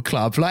football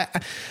club. Like,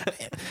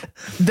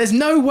 there's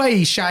no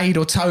way Shahid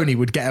or Tony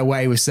would get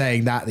away with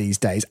saying that these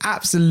days.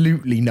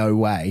 Absolutely no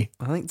way.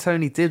 I think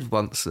Tony did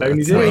once. He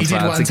did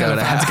once tell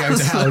a fan to go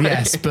to hell,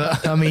 yes.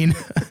 But, I mean,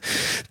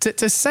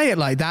 to say it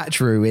like that,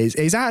 Drew,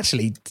 is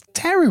actually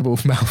terrible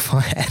from Al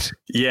Fayed.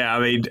 Yeah, I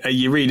mean,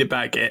 you read it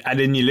back and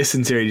then you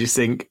listen to it, you just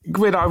think,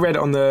 when I read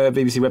it on the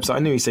BBC website, I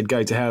knew he said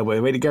go to hell,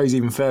 but when it goes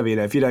even further,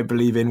 if you don't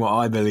believe in what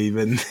I believe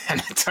in, then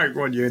I don't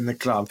want you in the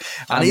club.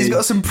 He's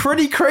got some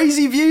pretty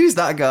crazy views,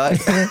 that guy.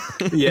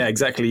 Yeah,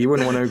 exactly. You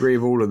wouldn't want to agree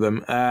with all of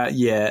them.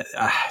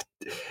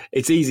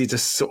 It's easy to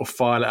sort of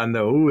file it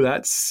under,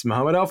 that's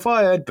Mohammed Al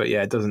Fayed, but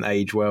yeah, it doesn't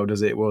age well,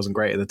 does it? It wasn't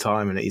great at the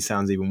time, and it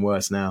sounds even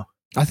worse now.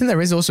 I think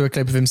there is also a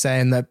clip of him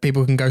saying that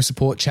people can go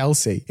support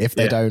Chelsea if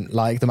they don't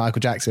like the Michael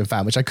Jackson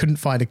fan, which I couldn't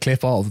find a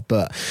clip of,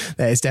 but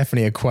there's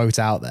definitely a quote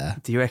out there.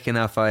 Do you reckon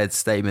Al Fayed's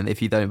statement,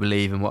 if you don't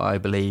believe in what I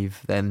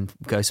believe, then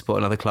go support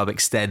another club,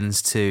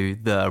 extends to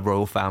the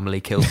royal family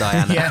killed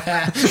Diana?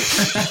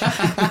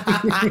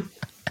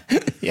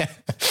 Yeah,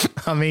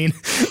 I mean,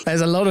 there's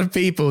a lot of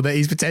people that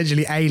he's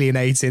potentially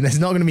alienating. There's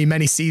not going to be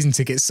many season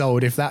tickets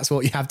sold if that's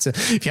what you have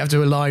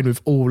to align with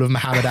all of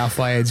Mohammed Al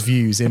Fayed's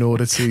views in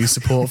order to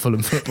support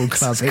Fulham Football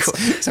Club.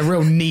 It's a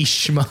real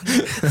niche.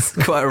 It's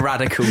quite a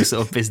radical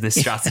sort of business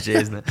strategy,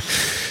 isn't it?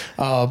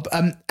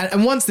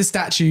 And once the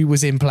statue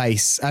was in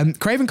place,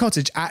 Craven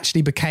Cottage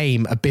actually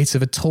became a bit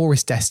of a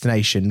tourist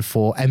destination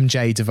for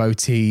MJ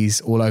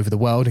devotees all over the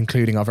world,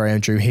 including our very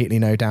own Drew Heatley,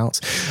 no doubt.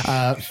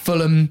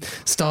 Fulham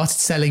started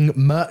selling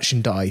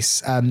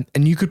merchandise, and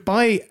you could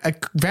buy a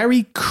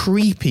very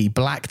creepy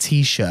black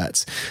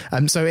t-shirt.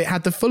 So it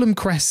had the Fulham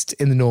crest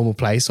in the normal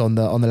place on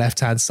the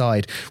left-hand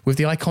side with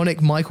the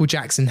iconic Michael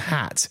Jackson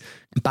hat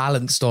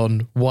balanced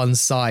on one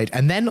side.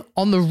 And then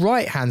on the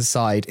right-hand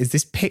side is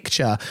this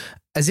picture,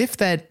 as if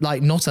they're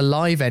like not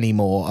alive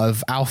anymore,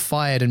 of Al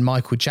Fayed and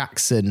Michael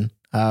Jackson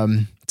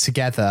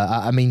together.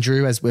 I mean,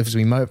 Drew, as we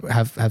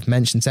have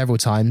mentioned several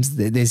times,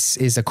 this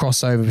is a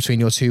crossover between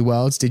your two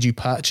worlds. Did you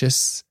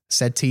purchase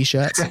said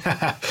t-shirts?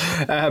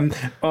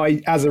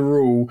 I, as a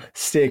rule,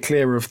 steer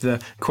clear of the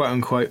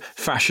quote-unquote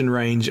fashion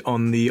range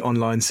on the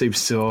online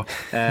superstore.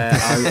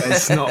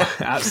 That's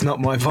not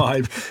my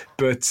vibe.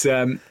 But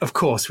of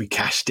course, we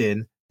cashed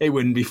in. It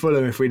wouldn't be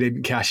Fulham if we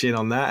didn't cash in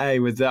on that.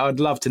 I'd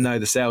love to know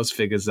the sales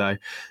figures, though.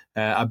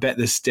 I bet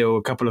there's still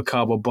a couple of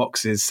cardboard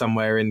boxes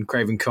somewhere in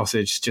Craven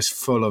Cottage just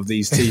full of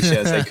these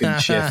t-shirts they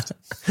couldn't shift.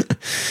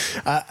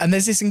 And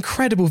there's this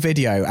incredible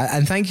video,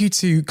 and thank you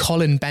to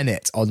Colin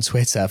Bennett on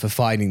Twitter for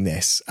finding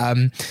this.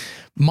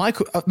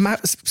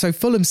 So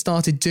Fulham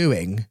started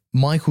doing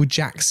Michael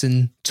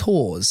Jackson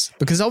tours,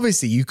 because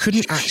obviously you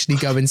couldn't actually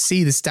go and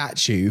see the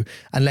statue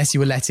unless you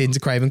were let into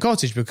Craven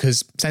Cottage,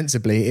 because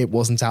sensibly it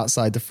wasn't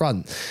outside the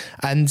front.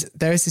 And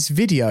there is this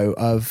video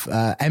of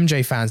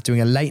MJ fans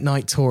doing a late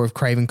night tour of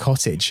Craven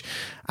Cottage,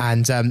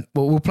 and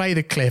we'll play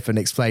the clip and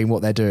explain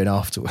what they're doing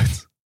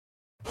afterwards.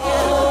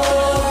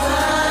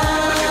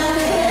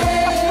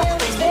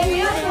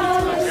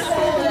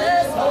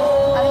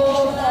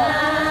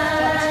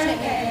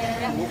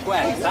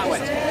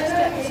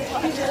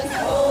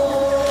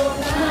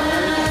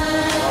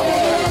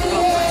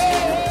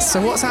 So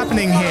what's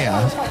happening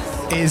here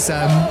is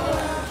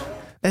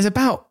there's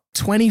about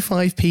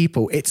 25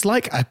 people. It's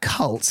like a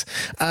cult.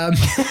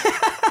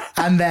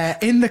 And they're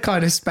in the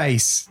kind of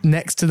space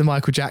next to the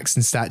Michael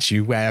Jackson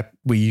statue where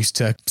we used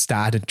to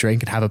stand and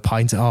drink and have a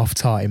pint at half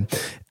time.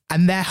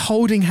 and they're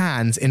holding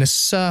hands in a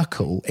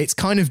circle. It's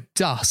kind of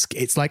dusk.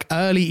 It's like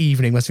early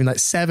evening, must have been like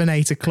 7,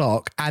 8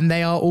 o'clock. And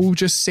they are all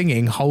just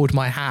singing Hold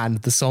My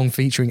Hand, the song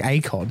featuring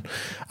Akon.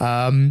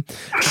 And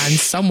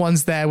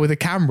someone's there with a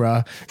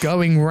camera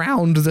going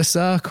round the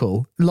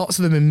circle. Lots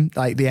of them in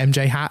like the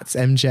MJ hats,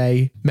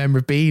 MJ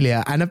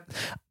memorabilia. And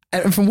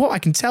from what I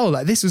can tell,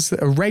 like this was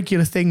a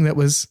regular thing that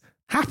was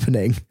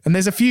happening. And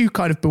there's a few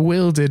kind of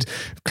bewildered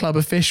club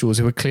officials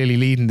who are clearly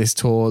leading this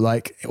tour,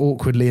 like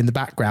awkwardly in the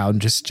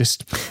background,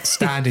 just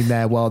standing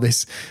there while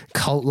this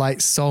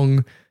cult-like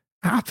song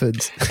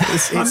happens.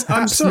 It's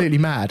absolutely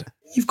mad.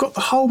 You've got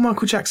the whole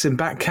Michael Jackson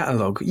back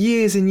catalogue,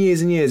 years and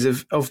years and years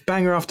of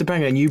banger after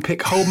banger, and you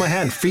pick Hold My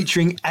Hand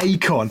featuring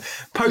Akon.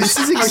 This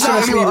is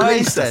exactly what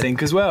I said. I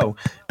think, as well.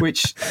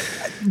 Which,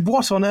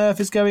 what on earth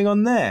is going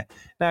on there?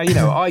 Now,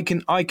 I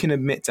can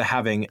admit to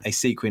having a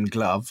sequin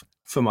glove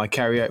for my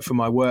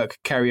work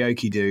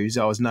karaoke dues.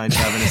 I was known for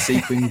having a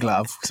sequin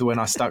glove. So when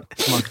I stuck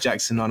Michael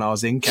Jackson on, I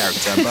was in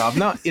character. But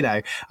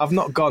I've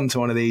not gone to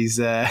one of these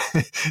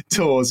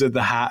tours with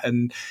the hat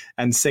and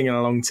singing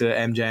along to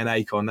MJ and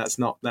Akon. That's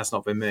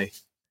not been me.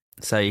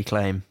 So you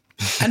claim.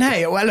 And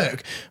hey, well,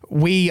 look,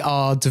 we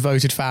are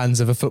devoted fans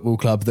of a football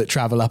club that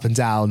travel up and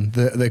down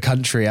the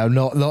country. I'm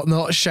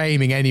not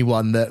shaming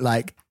anyone that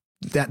like.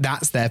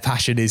 That's their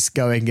passion, is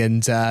going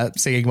and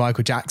singing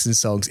Michael Jackson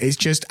songs. It's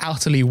just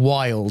utterly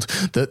wild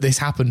that this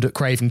happened at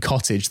Craven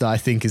Cottage. That I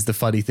think is the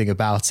funny thing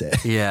about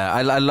it. Yeah,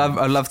 I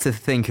love to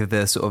think of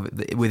the sort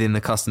of within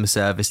the customer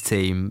service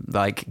team,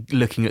 like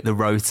looking at the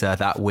rota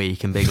that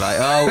week and being like,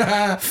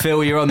 "Oh,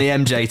 Phil, you're on the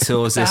MJ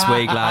tours this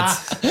week,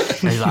 lads."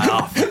 And he's like,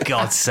 "Oh, for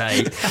God's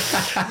sake."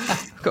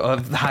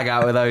 Got to hang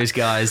out with those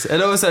guys. And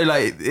also,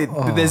 like,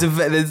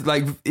 there's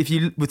like, if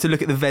you were to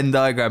look at the Venn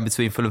diagram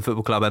between Fulham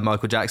Football Club and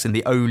Michael Jackson,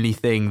 the only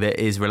thing that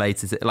is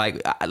related to,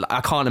 like, I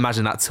can't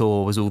imagine that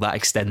tour was all that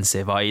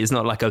extensive. It's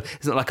not like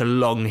a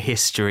long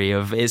history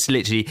of. It's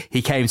literally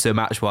he came to a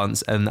match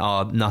once and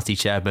our nutty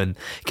chairman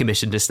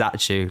commissioned a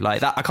statue like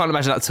that. I can't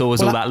imagine that tour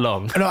was all that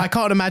long. No, I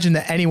can't imagine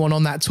that anyone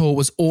on that tour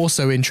was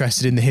also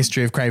interested in the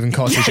history of Craven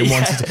Cottage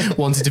and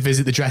wanted to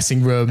visit the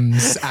dressing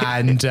rooms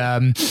and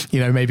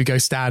maybe go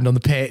stand on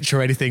the pitch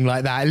or anything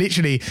like that.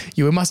 Literally,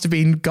 you must have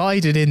been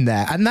guided in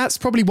there. And that's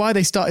probably why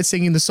they started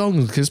singing the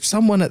songs, because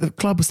someone at the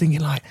club was thinking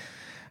like,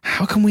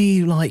 how can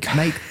we like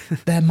make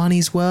their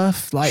money's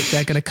worth? Like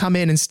they're going to come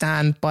in and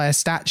stand by a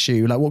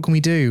statue. Like what can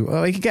we do?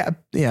 Well, we could get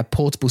a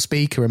portable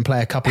speaker and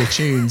play a couple of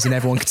tunes and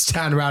everyone could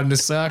stand around in a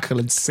circle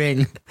and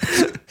sing.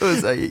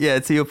 Yeah,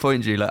 to your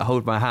point, Drew, like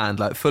Hold My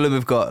Hand, like Fulham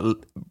have got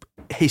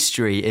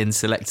history in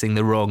selecting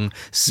the wrong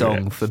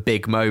song for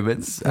big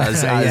moments,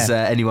 as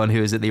anyone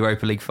who is at the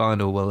Europa League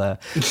final will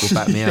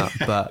back me up.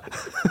 But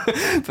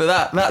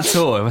that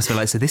tour, I must be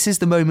like, so this is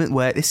the moment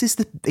where this is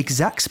the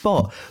exact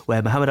spot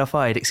where Mohammed Al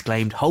Fayed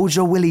exclaimed, "Hold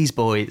your willies,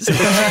 boys!" Get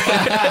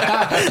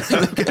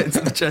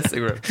into the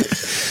dressing room.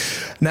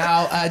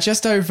 Now,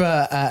 just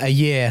over a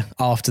year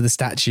after the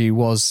statue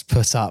was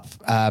put up,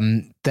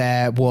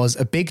 there was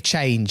a big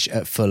change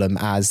at Fulham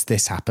as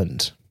this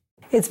happened.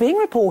 It's being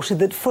reported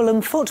that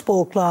Fulham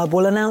Football Club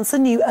will announce a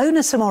new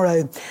owner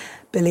tomorrow.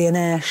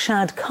 Billionaire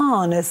Shad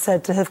Khan is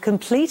said to have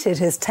completed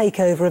his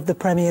takeover of the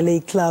Premier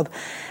League club.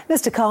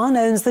 Mr. Khan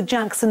owns the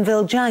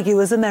Jacksonville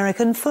Jaguars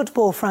American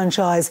football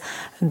franchise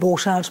and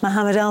bought out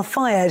Mohammed Al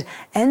Fayed,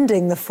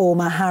 ending the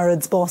former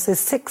Harrods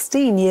boss's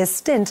 16-year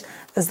stint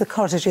as the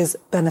cottage's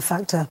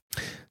benefactor.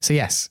 So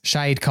yes,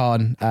 Shahid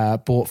Khan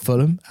bought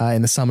Fulham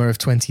in the summer of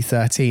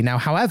 2013. Now,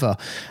 however,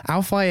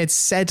 Al Fayed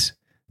said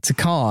to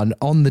Khan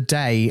on the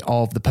day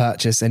of the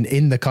purchase, and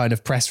in the kind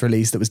of press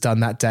release that was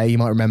done that day, you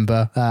might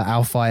remember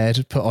Al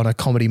Fayed put on a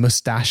comedy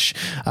moustache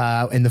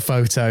in the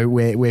photo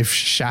with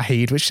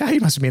Shahid, which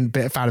Shahid must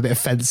have found a bit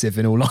offensive,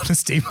 in all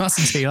honesty,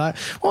 mustn't he? Like,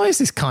 what is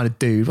this kind of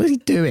dude? What is he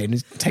doing?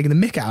 He's taking the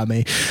mick out of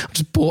me.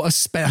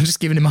 I'm just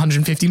giving him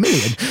 150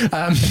 million.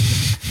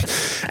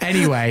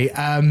 Anyway,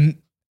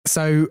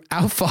 so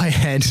Al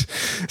Fayed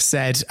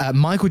said,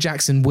 Michael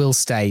Jackson will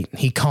stay.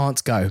 He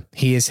can't go.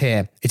 He is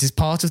here. It is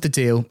part of the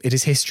deal. It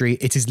is history.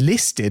 It is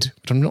listed,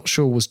 but I'm not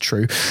sure was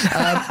true.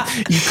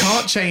 You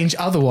can't change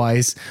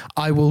otherwise.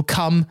 I will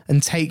come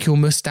and take your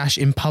mustache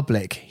in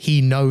public. He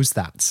knows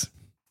that.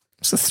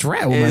 It's a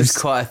threat almost. It is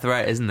quite a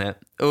threat, isn't it?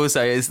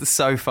 Also, it's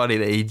so funny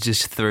that he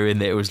just threw in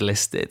that it was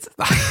listed.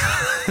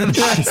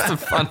 That's the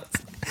fun.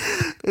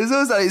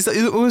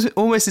 It's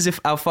almost as if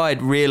Al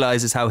Fayed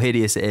realises how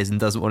hideous it is and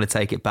doesn't want to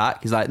take it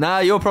back. He's like, nah,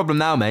 your problem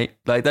now, mate.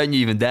 Like, don't you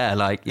even dare.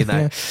 Like,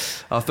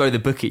 I'll throw the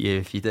book at you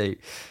if you do.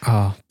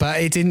 Oh,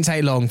 but it didn't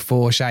take long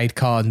for Shahid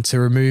Khan to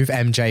remove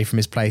MJ from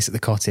his place at the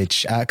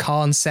cottage.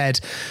 Khan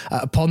said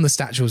upon the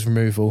statue's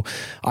removal,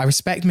 I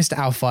respect Mr.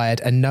 Al Fayed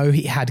and know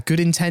he had good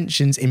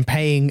intentions in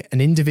paying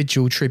an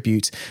individual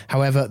tribute.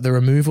 However, the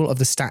removal of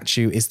the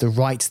statue is the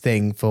right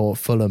thing for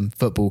Fulham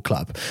Football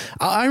Club.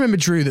 I remember,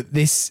 Drew, that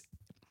this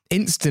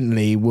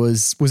instantly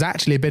was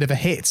actually a bit of a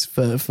hit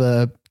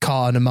for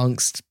Khan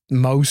amongst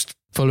most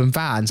Fulham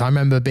fans. I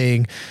remember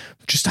being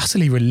just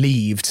utterly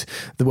relieved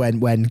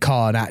when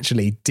Khan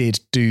actually did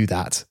do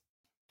that.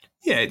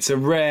 Yeah, it's a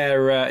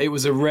rare. It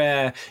was a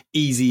rare,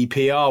 easy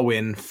PR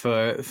win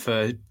for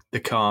the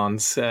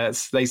Khans.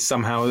 They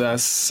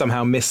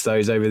somehow missed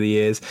those over the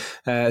years.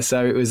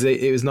 So it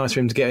was nice for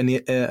him to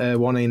get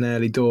one in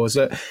early doors.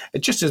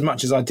 Just as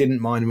much as I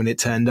didn't mind when it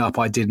turned up,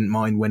 I didn't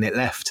mind when it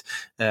left.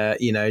 I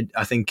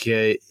think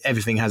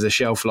everything has a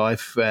shelf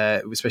life,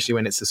 especially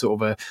when it's a sort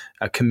of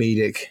a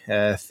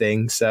comedic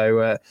thing.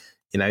 So.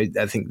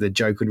 I think the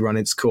joke would run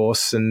its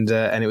course, and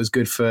it was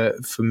good for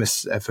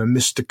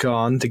Mr.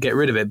 Khan to get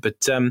rid of it.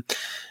 But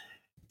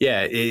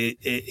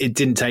it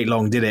didn't take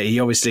long, did it? He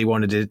obviously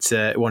wanted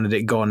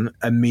it gone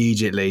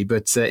immediately.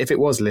 But if it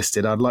was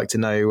listed, I'd like to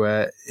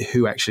know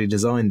who actually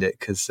designed it,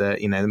 because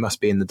there must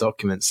be in the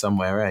documents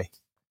somewhere, eh?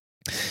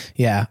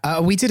 Yeah,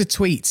 we did a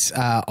tweet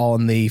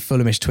on the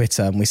Fulhamish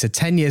Twitter, and we said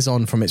 10 years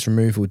on from its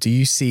removal, do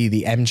you see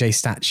the MJ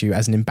statue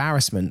as an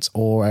embarrassment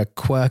or a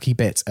quirky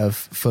bit of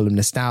Fulham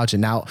nostalgia?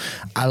 Now,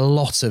 a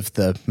lot of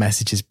the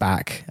messages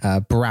back,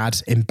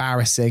 Brad,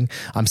 embarrassing.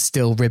 I'm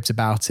still ribbed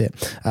about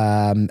it.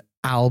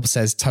 Alb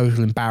says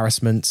total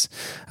embarrassment.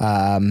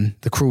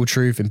 The Cruel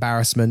Truth,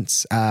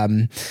 embarrassment.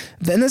 Then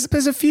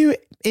there's a few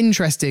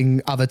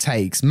interesting other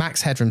takes.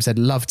 Max Headroom said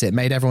loved it,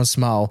 made everyone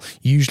smile,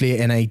 usually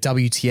in a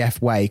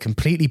WTF way,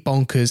 completely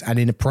bonkers and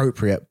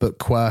inappropriate but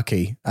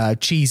quirky.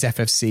 Cheese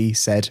FFC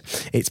said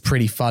it's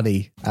pretty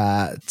funny,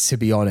 to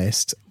be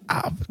honest.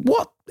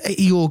 What are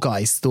your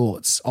guys'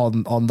 thoughts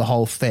on the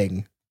whole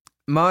thing?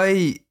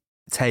 My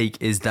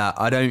take is that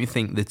I don't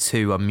think the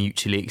two are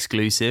mutually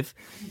exclusive.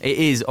 It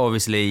is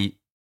obviously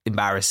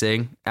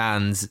embarrassing,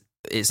 and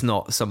it's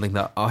not something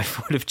that I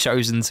would have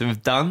chosen to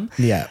have done.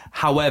 Yeah.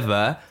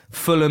 However,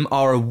 Fulham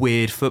are a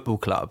weird football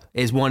club.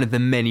 It's one of the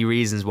many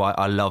reasons why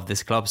I love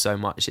this club so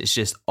much. It's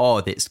just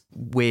odd. It's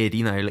weird.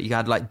 You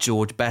had like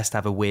George Best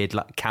have a weird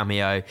like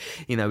cameo.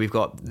 We've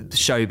got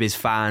showbiz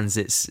fans.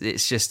 It's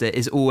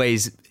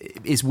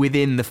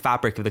within the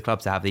fabric of the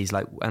club to have these,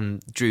 like,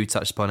 and Drew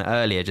touched upon it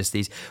earlier, just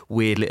these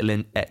weird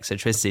little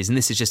eccentricities. And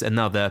this is just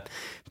another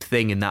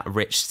thing in that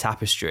rich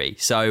tapestry.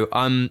 So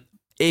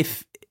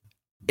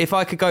if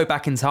I could go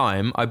back in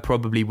time, I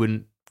probably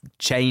wouldn't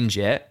change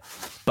it.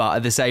 But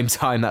at the same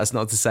time, that's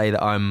not to say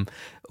that I'm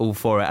all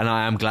for it. And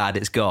I am glad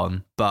it's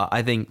gone. But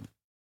I think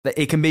that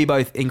it can be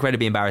both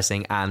incredibly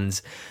embarrassing and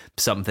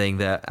something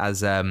that,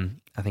 as I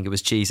think it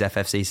was Cheese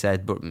FFC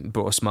said,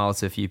 brought a smile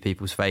to a few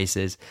people's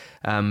faces.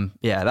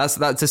 That's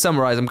to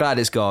summarise. I'm glad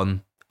it's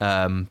gone.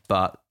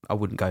 But I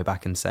wouldn't go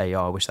back and say,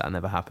 I wish that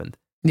never happened.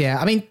 Yeah,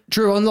 I mean,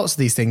 Drew, on lots of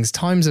these things,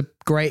 time's a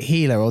great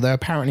healer, although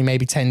apparently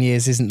maybe 10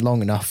 years isn't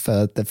long enough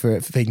for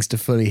things to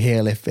fully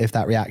heal if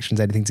that reaction's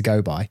anything to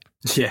go by.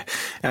 Yeah,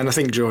 and I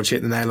think George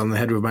hit the nail on the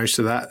head with most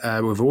of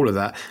that, with all of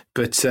that.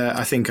 But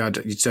I think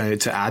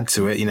to add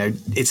to it,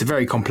 it's a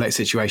very complex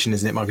situation,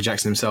 isn't it? Michael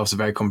Jackson himself's a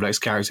very complex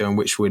character in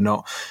which we're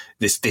not,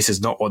 this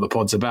is not what the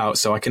pod's about.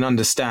 So I can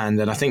understand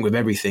that. I think with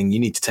everything, you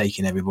need to take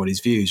in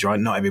everybody's views, right?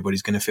 Not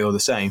everybody's going to feel the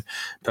same.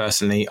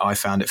 Personally, I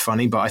found it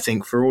funny, but I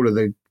think for all of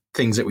the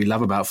things that we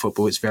love about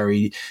football, it's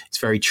very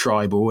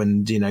tribal,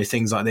 and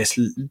things like this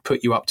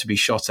put you up to be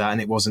shot at,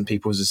 and it wasn't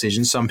people's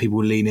decision. Some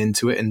people lean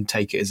into it and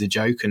take it as a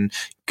joke, and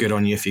good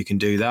on you if you can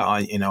do that.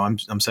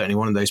 I'm certainly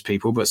one of those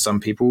people, but some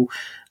people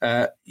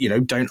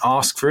don't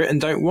ask for it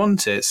and don't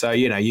want it. So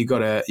you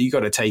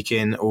gotta take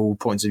in all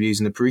points of views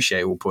and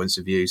appreciate all points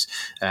of views.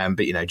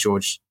 But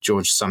George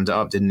summed it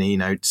up, didn't he?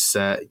 It's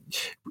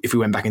if we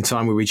went back in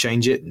time, would we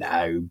change it?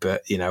 No,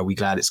 but we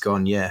glad it's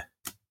gone. Yeah.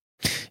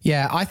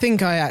 Yeah, I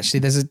think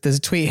there's a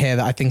tweet here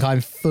that I think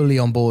I'm fully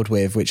on board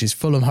with, which is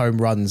Fulham Home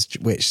Runs,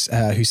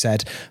 who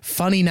said,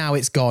 funny now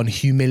it's gone,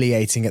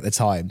 humiliating at the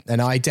time.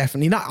 And I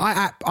definitely,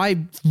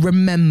 I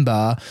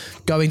remember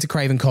going to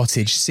Craven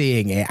Cottage,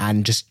 seeing it,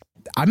 and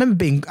I remember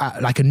being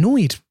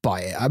annoyed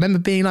by it. I remember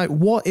being like,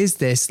 what is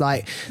this?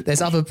 Like,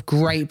 there's other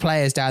great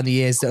players down the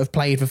years that have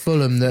played for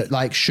Fulham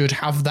that should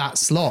have that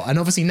slot. And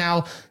obviously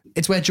now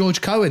it's where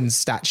George Cohen's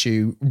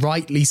statue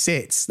rightly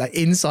sits, like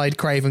inside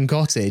Craven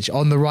Cottage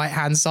on the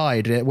right-hand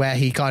side, where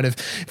he kind of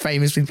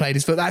famously played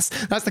his foot. That's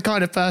the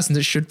kind of person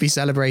that should be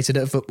celebrated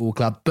at a football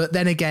club. But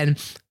then again,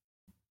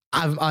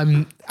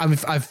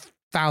 I've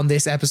found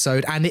this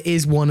episode, and it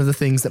is one of the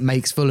things that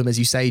makes Fulham, as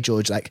you say,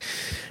 George, like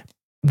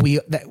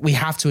we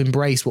have to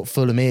embrace what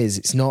Fulham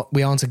is.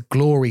 We aren't a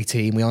glory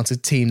team. We aren't a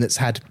team that's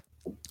had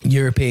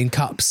European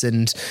Cups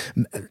and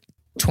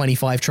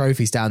 25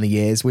 trophies down the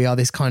years. We are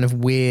this kind of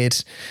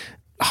weird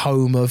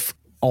home of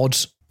odd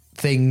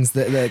things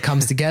that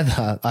comes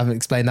together. I haven't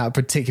explained that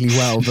particularly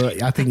well,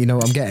 but I think you know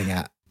what I'm getting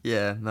at.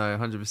 Yeah, no,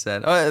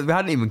 100%. We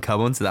hadn't even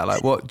come onto that.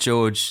 Like what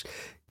George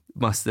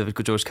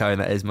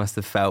Cohen must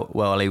have felt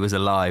while he was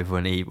alive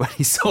when he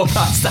saw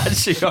that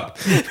statue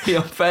be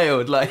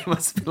unveiled. Like he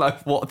must have been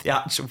like, what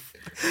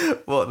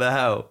the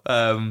hell?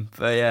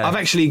 But yeah,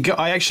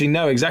 I actually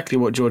know exactly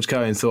what George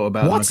Cohen thought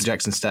about the Michael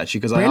Jackson statue,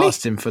 because I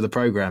asked him for the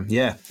programme.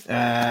 Yeah.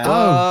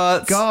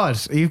 God,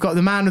 you've got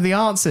the man with the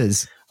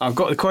answers. I've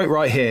got the quote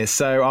right here.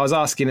 So I was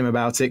asking him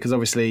about it because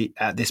obviously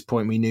at this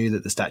point we knew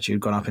that the statue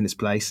had gone up in its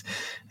place.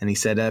 And he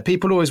said,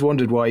 people always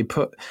wondered why he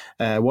put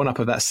one up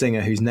of that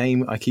singer whose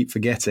name I keep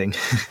forgetting.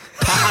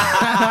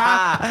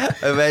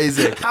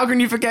 Amazing. How can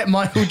you forget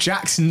Michael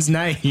Jackson's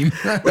name?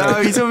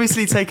 No, he's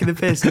obviously taking the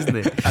piss, isn't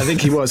he? I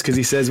think he was, because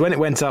he says, when it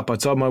went up, I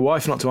told my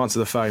wife not to answer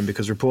the phone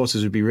because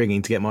reporters would be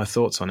ringing to get my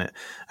thoughts on it.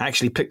 I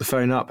actually picked the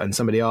phone up and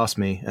somebody asked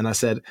me, and I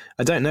said,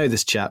 I don't know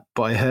this chap,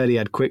 but I heard he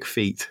had quick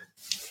feet.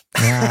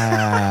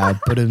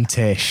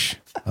 Tish.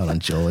 Hold on,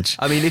 George.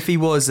 I mean, if he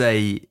was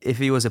a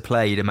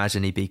player, you'd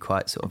imagine he'd be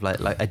quite sort of like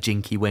a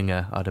jinky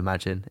winger. I'd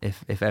imagine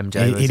if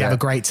MJ was, he'd have a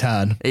great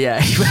turn. Yeah,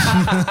 he would.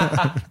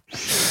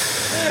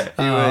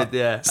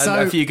 Yeah, so,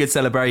 and a few good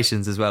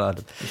celebrations as well.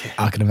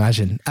 I can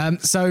imagine.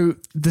 So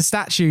the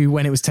statue,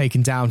 when it was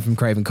taken down from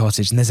Craven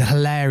Cottage, and there's a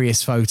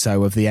hilarious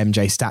photo of the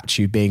MJ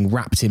statue being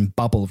wrapped in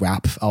bubble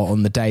wrap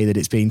on the day that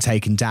it's being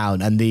taken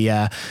down, and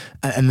the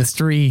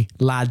three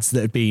lads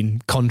that have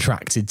been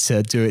contracted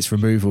to do its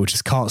removal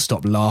just can't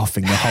stop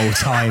laughing the whole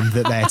time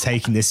that they're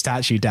taking this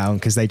statue down,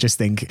 because they just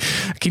think,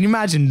 can you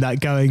imagine that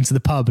going to the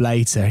pub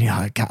later and you're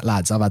like,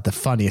 lads, I've had the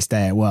funniest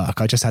day at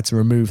work. I just had to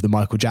remove the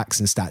Michael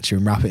Jackson statue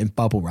and wrap it in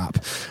bubble wrap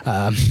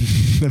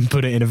and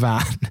put it in a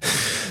van.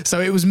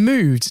 So it was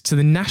moved to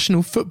the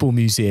National Football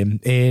Museum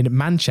in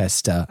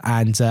Manchester,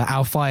 and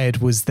Al Fayed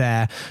was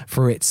there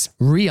for its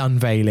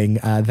re-unveiling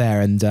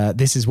there, and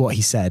this is what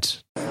he said.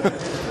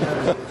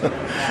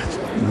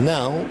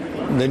 Now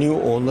the new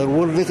owner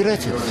will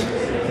regret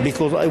it,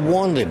 because I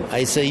warned him.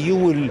 I say, you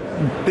will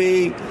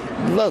pay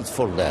blood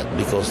for that,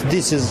 because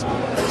this is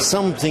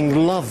something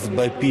loved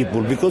by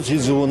people, because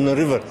he's on the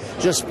river.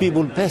 Just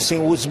people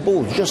passing with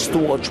boats just to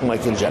watch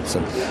Michael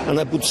Jackson. And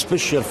I put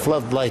special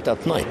floodlight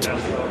at night.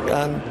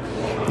 And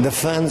the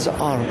fans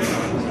are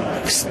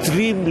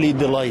extremely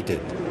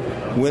delighted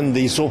when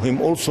they saw him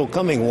also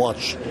coming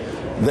watch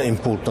the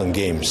important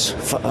games.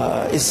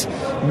 It's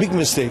a big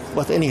mistake,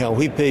 but anyhow,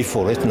 he paid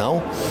for it now.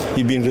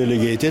 He's been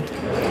relegated,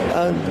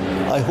 and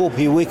I hope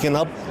he waking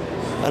up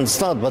and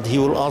start, but he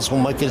will ask for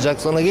Michael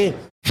Jackson again.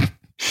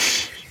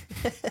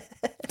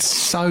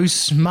 So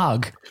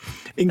smug.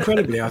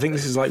 Incredibly, I think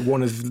this is like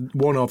one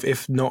of,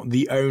 if not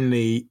the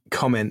only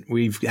comment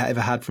we've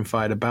ever had from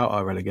Fayed about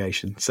our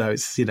relegation. So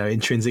it's,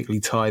 intrinsically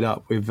tied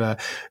up with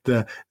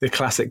the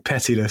classic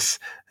pettiness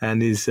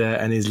and his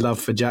love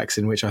for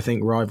Jackson, which I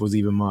think rivals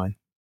even mine.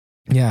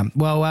 Yeah,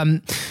 well,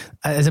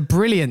 there's a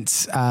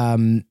brilliant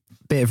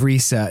bit of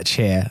research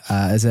here.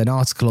 There's an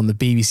article on the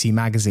BBC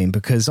magazine,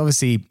 because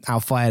obviously Al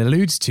Fayed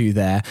alludes to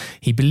there,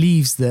 he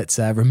believes that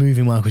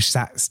removing Michael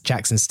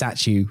Jackson's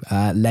statue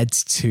led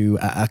to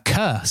a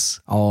curse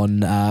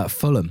on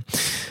Fulham.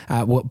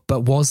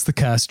 But was the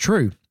curse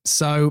true?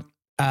 So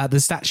the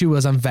statue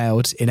was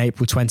unveiled in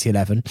April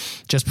 2011,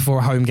 just before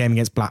a home game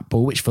against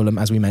Blackpool, which Fulham,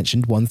 as we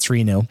mentioned, won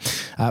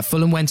 3-0.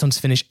 Fulham went on to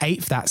finish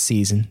 8th that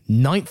season,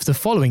 9th the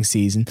following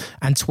season,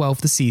 and 12th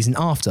the season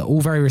after.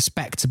 All very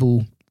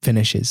respectable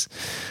finishes.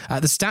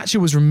 The statue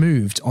was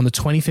removed on the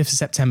 25th of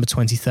September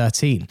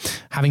 2013,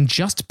 having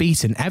just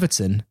beaten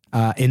Everton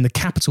in the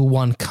Capital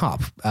One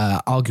Cup,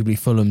 arguably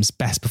Fulham's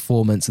best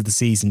performance of the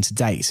season to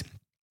date.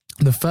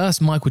 The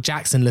first Michael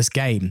Jackson-less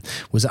game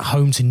was at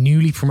home to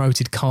newly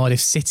promoted Cardiff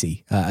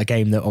City, a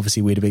game that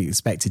obviously we'd have been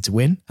expected to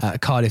win.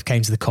 Cardiff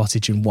came to the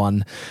Cottage and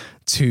won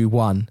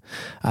 2-1.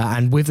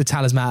 And with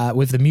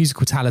the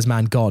musical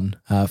talisman gone,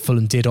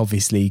 Fulham did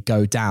obviously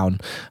go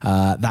down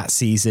that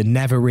season,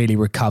 never really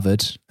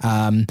recovered.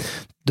 The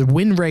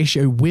win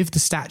ratio with the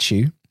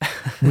statue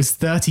was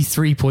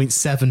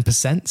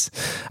 33.7%,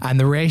 and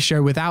the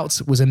ratio without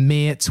was a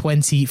mere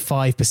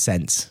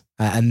 25%.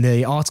 And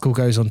the article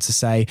goes on to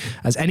say,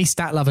 as any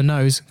stat lover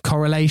knows,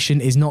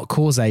 correlation is not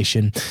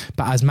causation.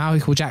 But as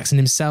Michael Jackson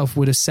himself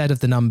would have said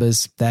of the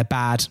numbers, they're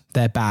bad,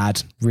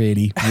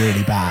 really,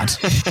 really bad.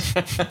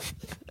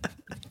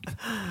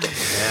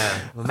 Yeah,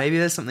 well, maybe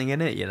there's something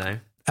in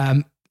it,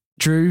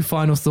 Drew,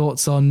 final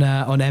thoughts on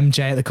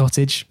MJ at the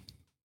Cottage?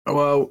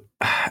 Well,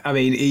 I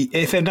mean,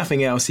 if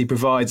nothing else, he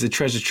provides a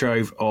treasure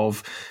trove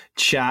of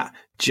chat,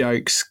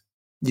 jokes,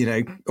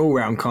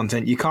 all-round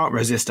content. You can't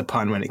resist a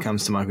pun when it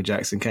comes to Michael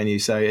Jackson, can you?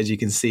 So as you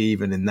can see,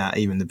 even in that,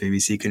 even the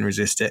BBC can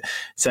resist it.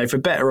 So for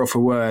better or for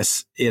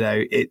worse,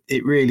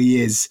 it really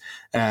is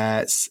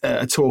a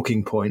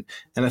talking point.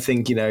 And I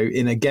think,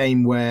 in a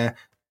game where,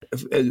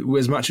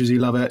 as much as we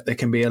love it, there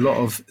can be a lot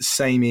of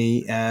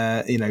samey,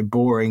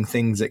 boring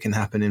things that can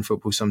happen in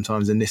football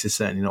sometimes, and this is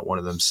certainly not one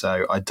of them.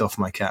 So I doff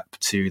my cap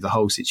to the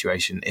whole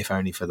situation, if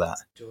only for that.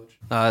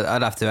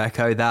 I'd have to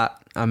echo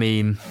that. I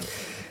mean,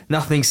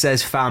 nothing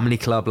says family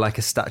club like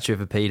a statue of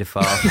a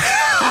paedophile.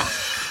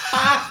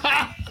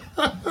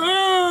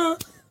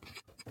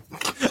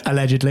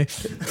 Allegedly.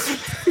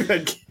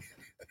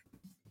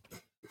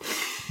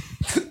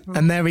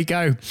 And there we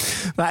go.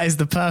 That is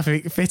the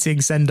perfect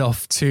fitting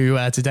send-off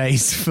to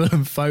today's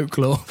Fulham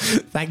Folklore.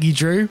 Thank you,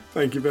 Drew.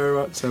 Thank you very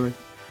much, Sammy.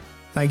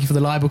 Thank you for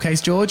the libel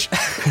case, George.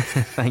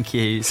 Thank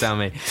you,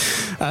 Sammy.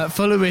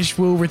 Fulhamish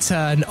will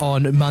return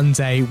on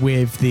Monday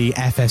with the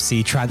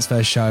FFC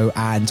transfer show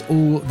and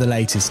all the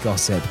latest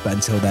gossip. But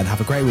until then, have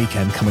a great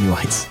weekend. Come on, you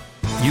Whites.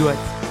 You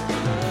Whites.